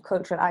Ash, a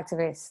cultural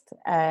activist,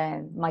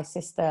 and my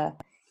sister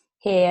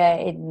here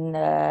in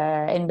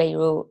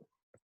Beirut,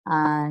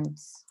 and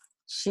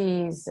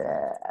she's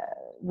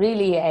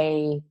really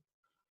a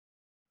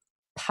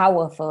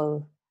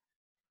powerful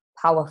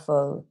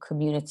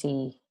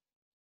community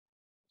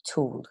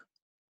tool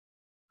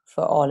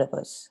for all of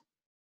us.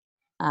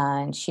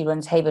 And she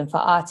runs Haven for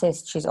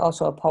Artists. She's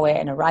also a poet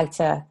and a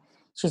writer.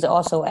 She's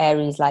also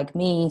Aries like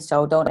me,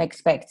 so don't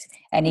expect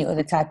any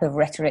other type of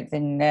rhetoric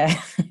than than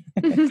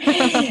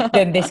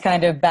this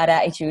kind of bad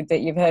attitude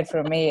that you've heard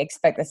from me.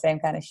 Expect the same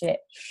kind of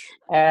shit.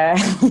 And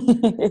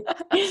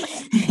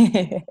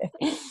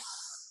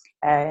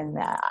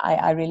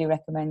I really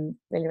recommend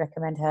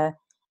her.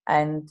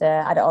 And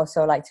I'd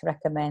also like to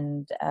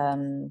recommend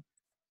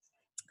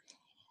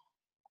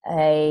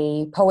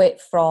a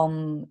poet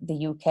from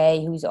the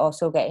UK who's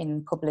also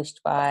getting published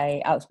by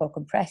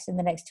Outspoken Press in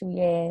the next 2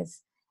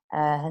 years.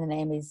 Her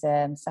name is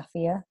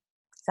Safia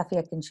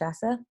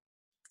Kinshasa,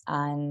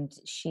 and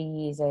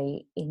she is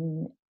a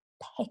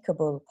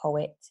impeccable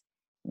poet,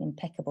 an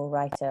impeccable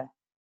writer,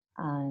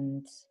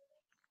 and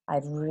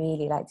I'd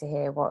really like to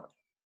hear what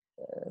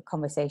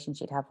conversation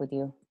she'd have with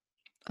you.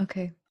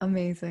 Okay,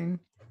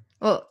 amazing.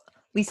 Well,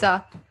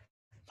 Lisa,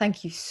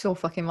 thank you so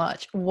fucking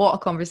much. What a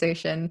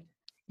conversation.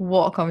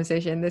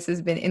 This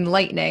has been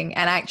enlightening,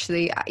 and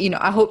actually,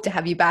 I hope to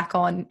have you back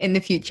on in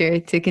the future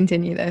to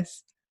continue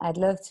this. I'd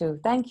love to.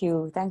 Thank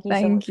you so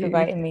much for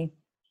inviting me.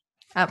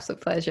 Absolute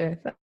pleasure.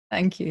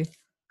 Thank you.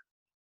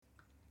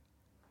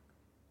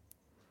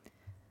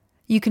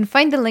 You can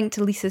find the link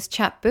to Lisa's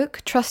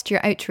chapbook, Trust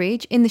Your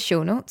Outrage, in the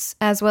show notes,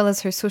 as well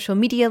as her social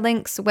media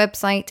links,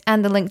 website,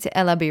 and the link to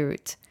Ella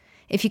Beirut.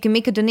 If you can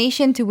make a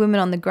donation to Women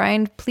on the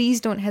Ground,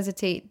 please don't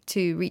hesitate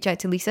to reach out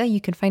to Lisa.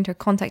 You can find her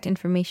contact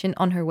information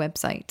on her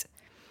website.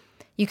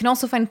 You can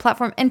also find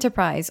Platform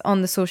Enterprise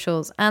on the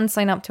socials and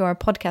sign up to our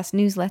podcast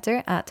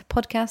newsletter at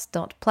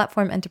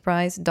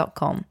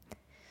podcast.platformenterprise.com.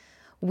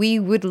 We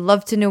would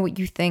love to know what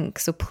you think,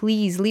 so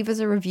please leave us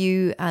a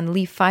review and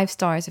leave 5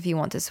 stars if you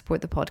want to support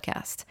the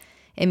podcast.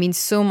 It means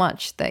so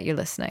much that you're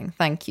listening.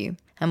 Thank you,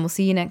 and we'll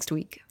see you next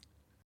week.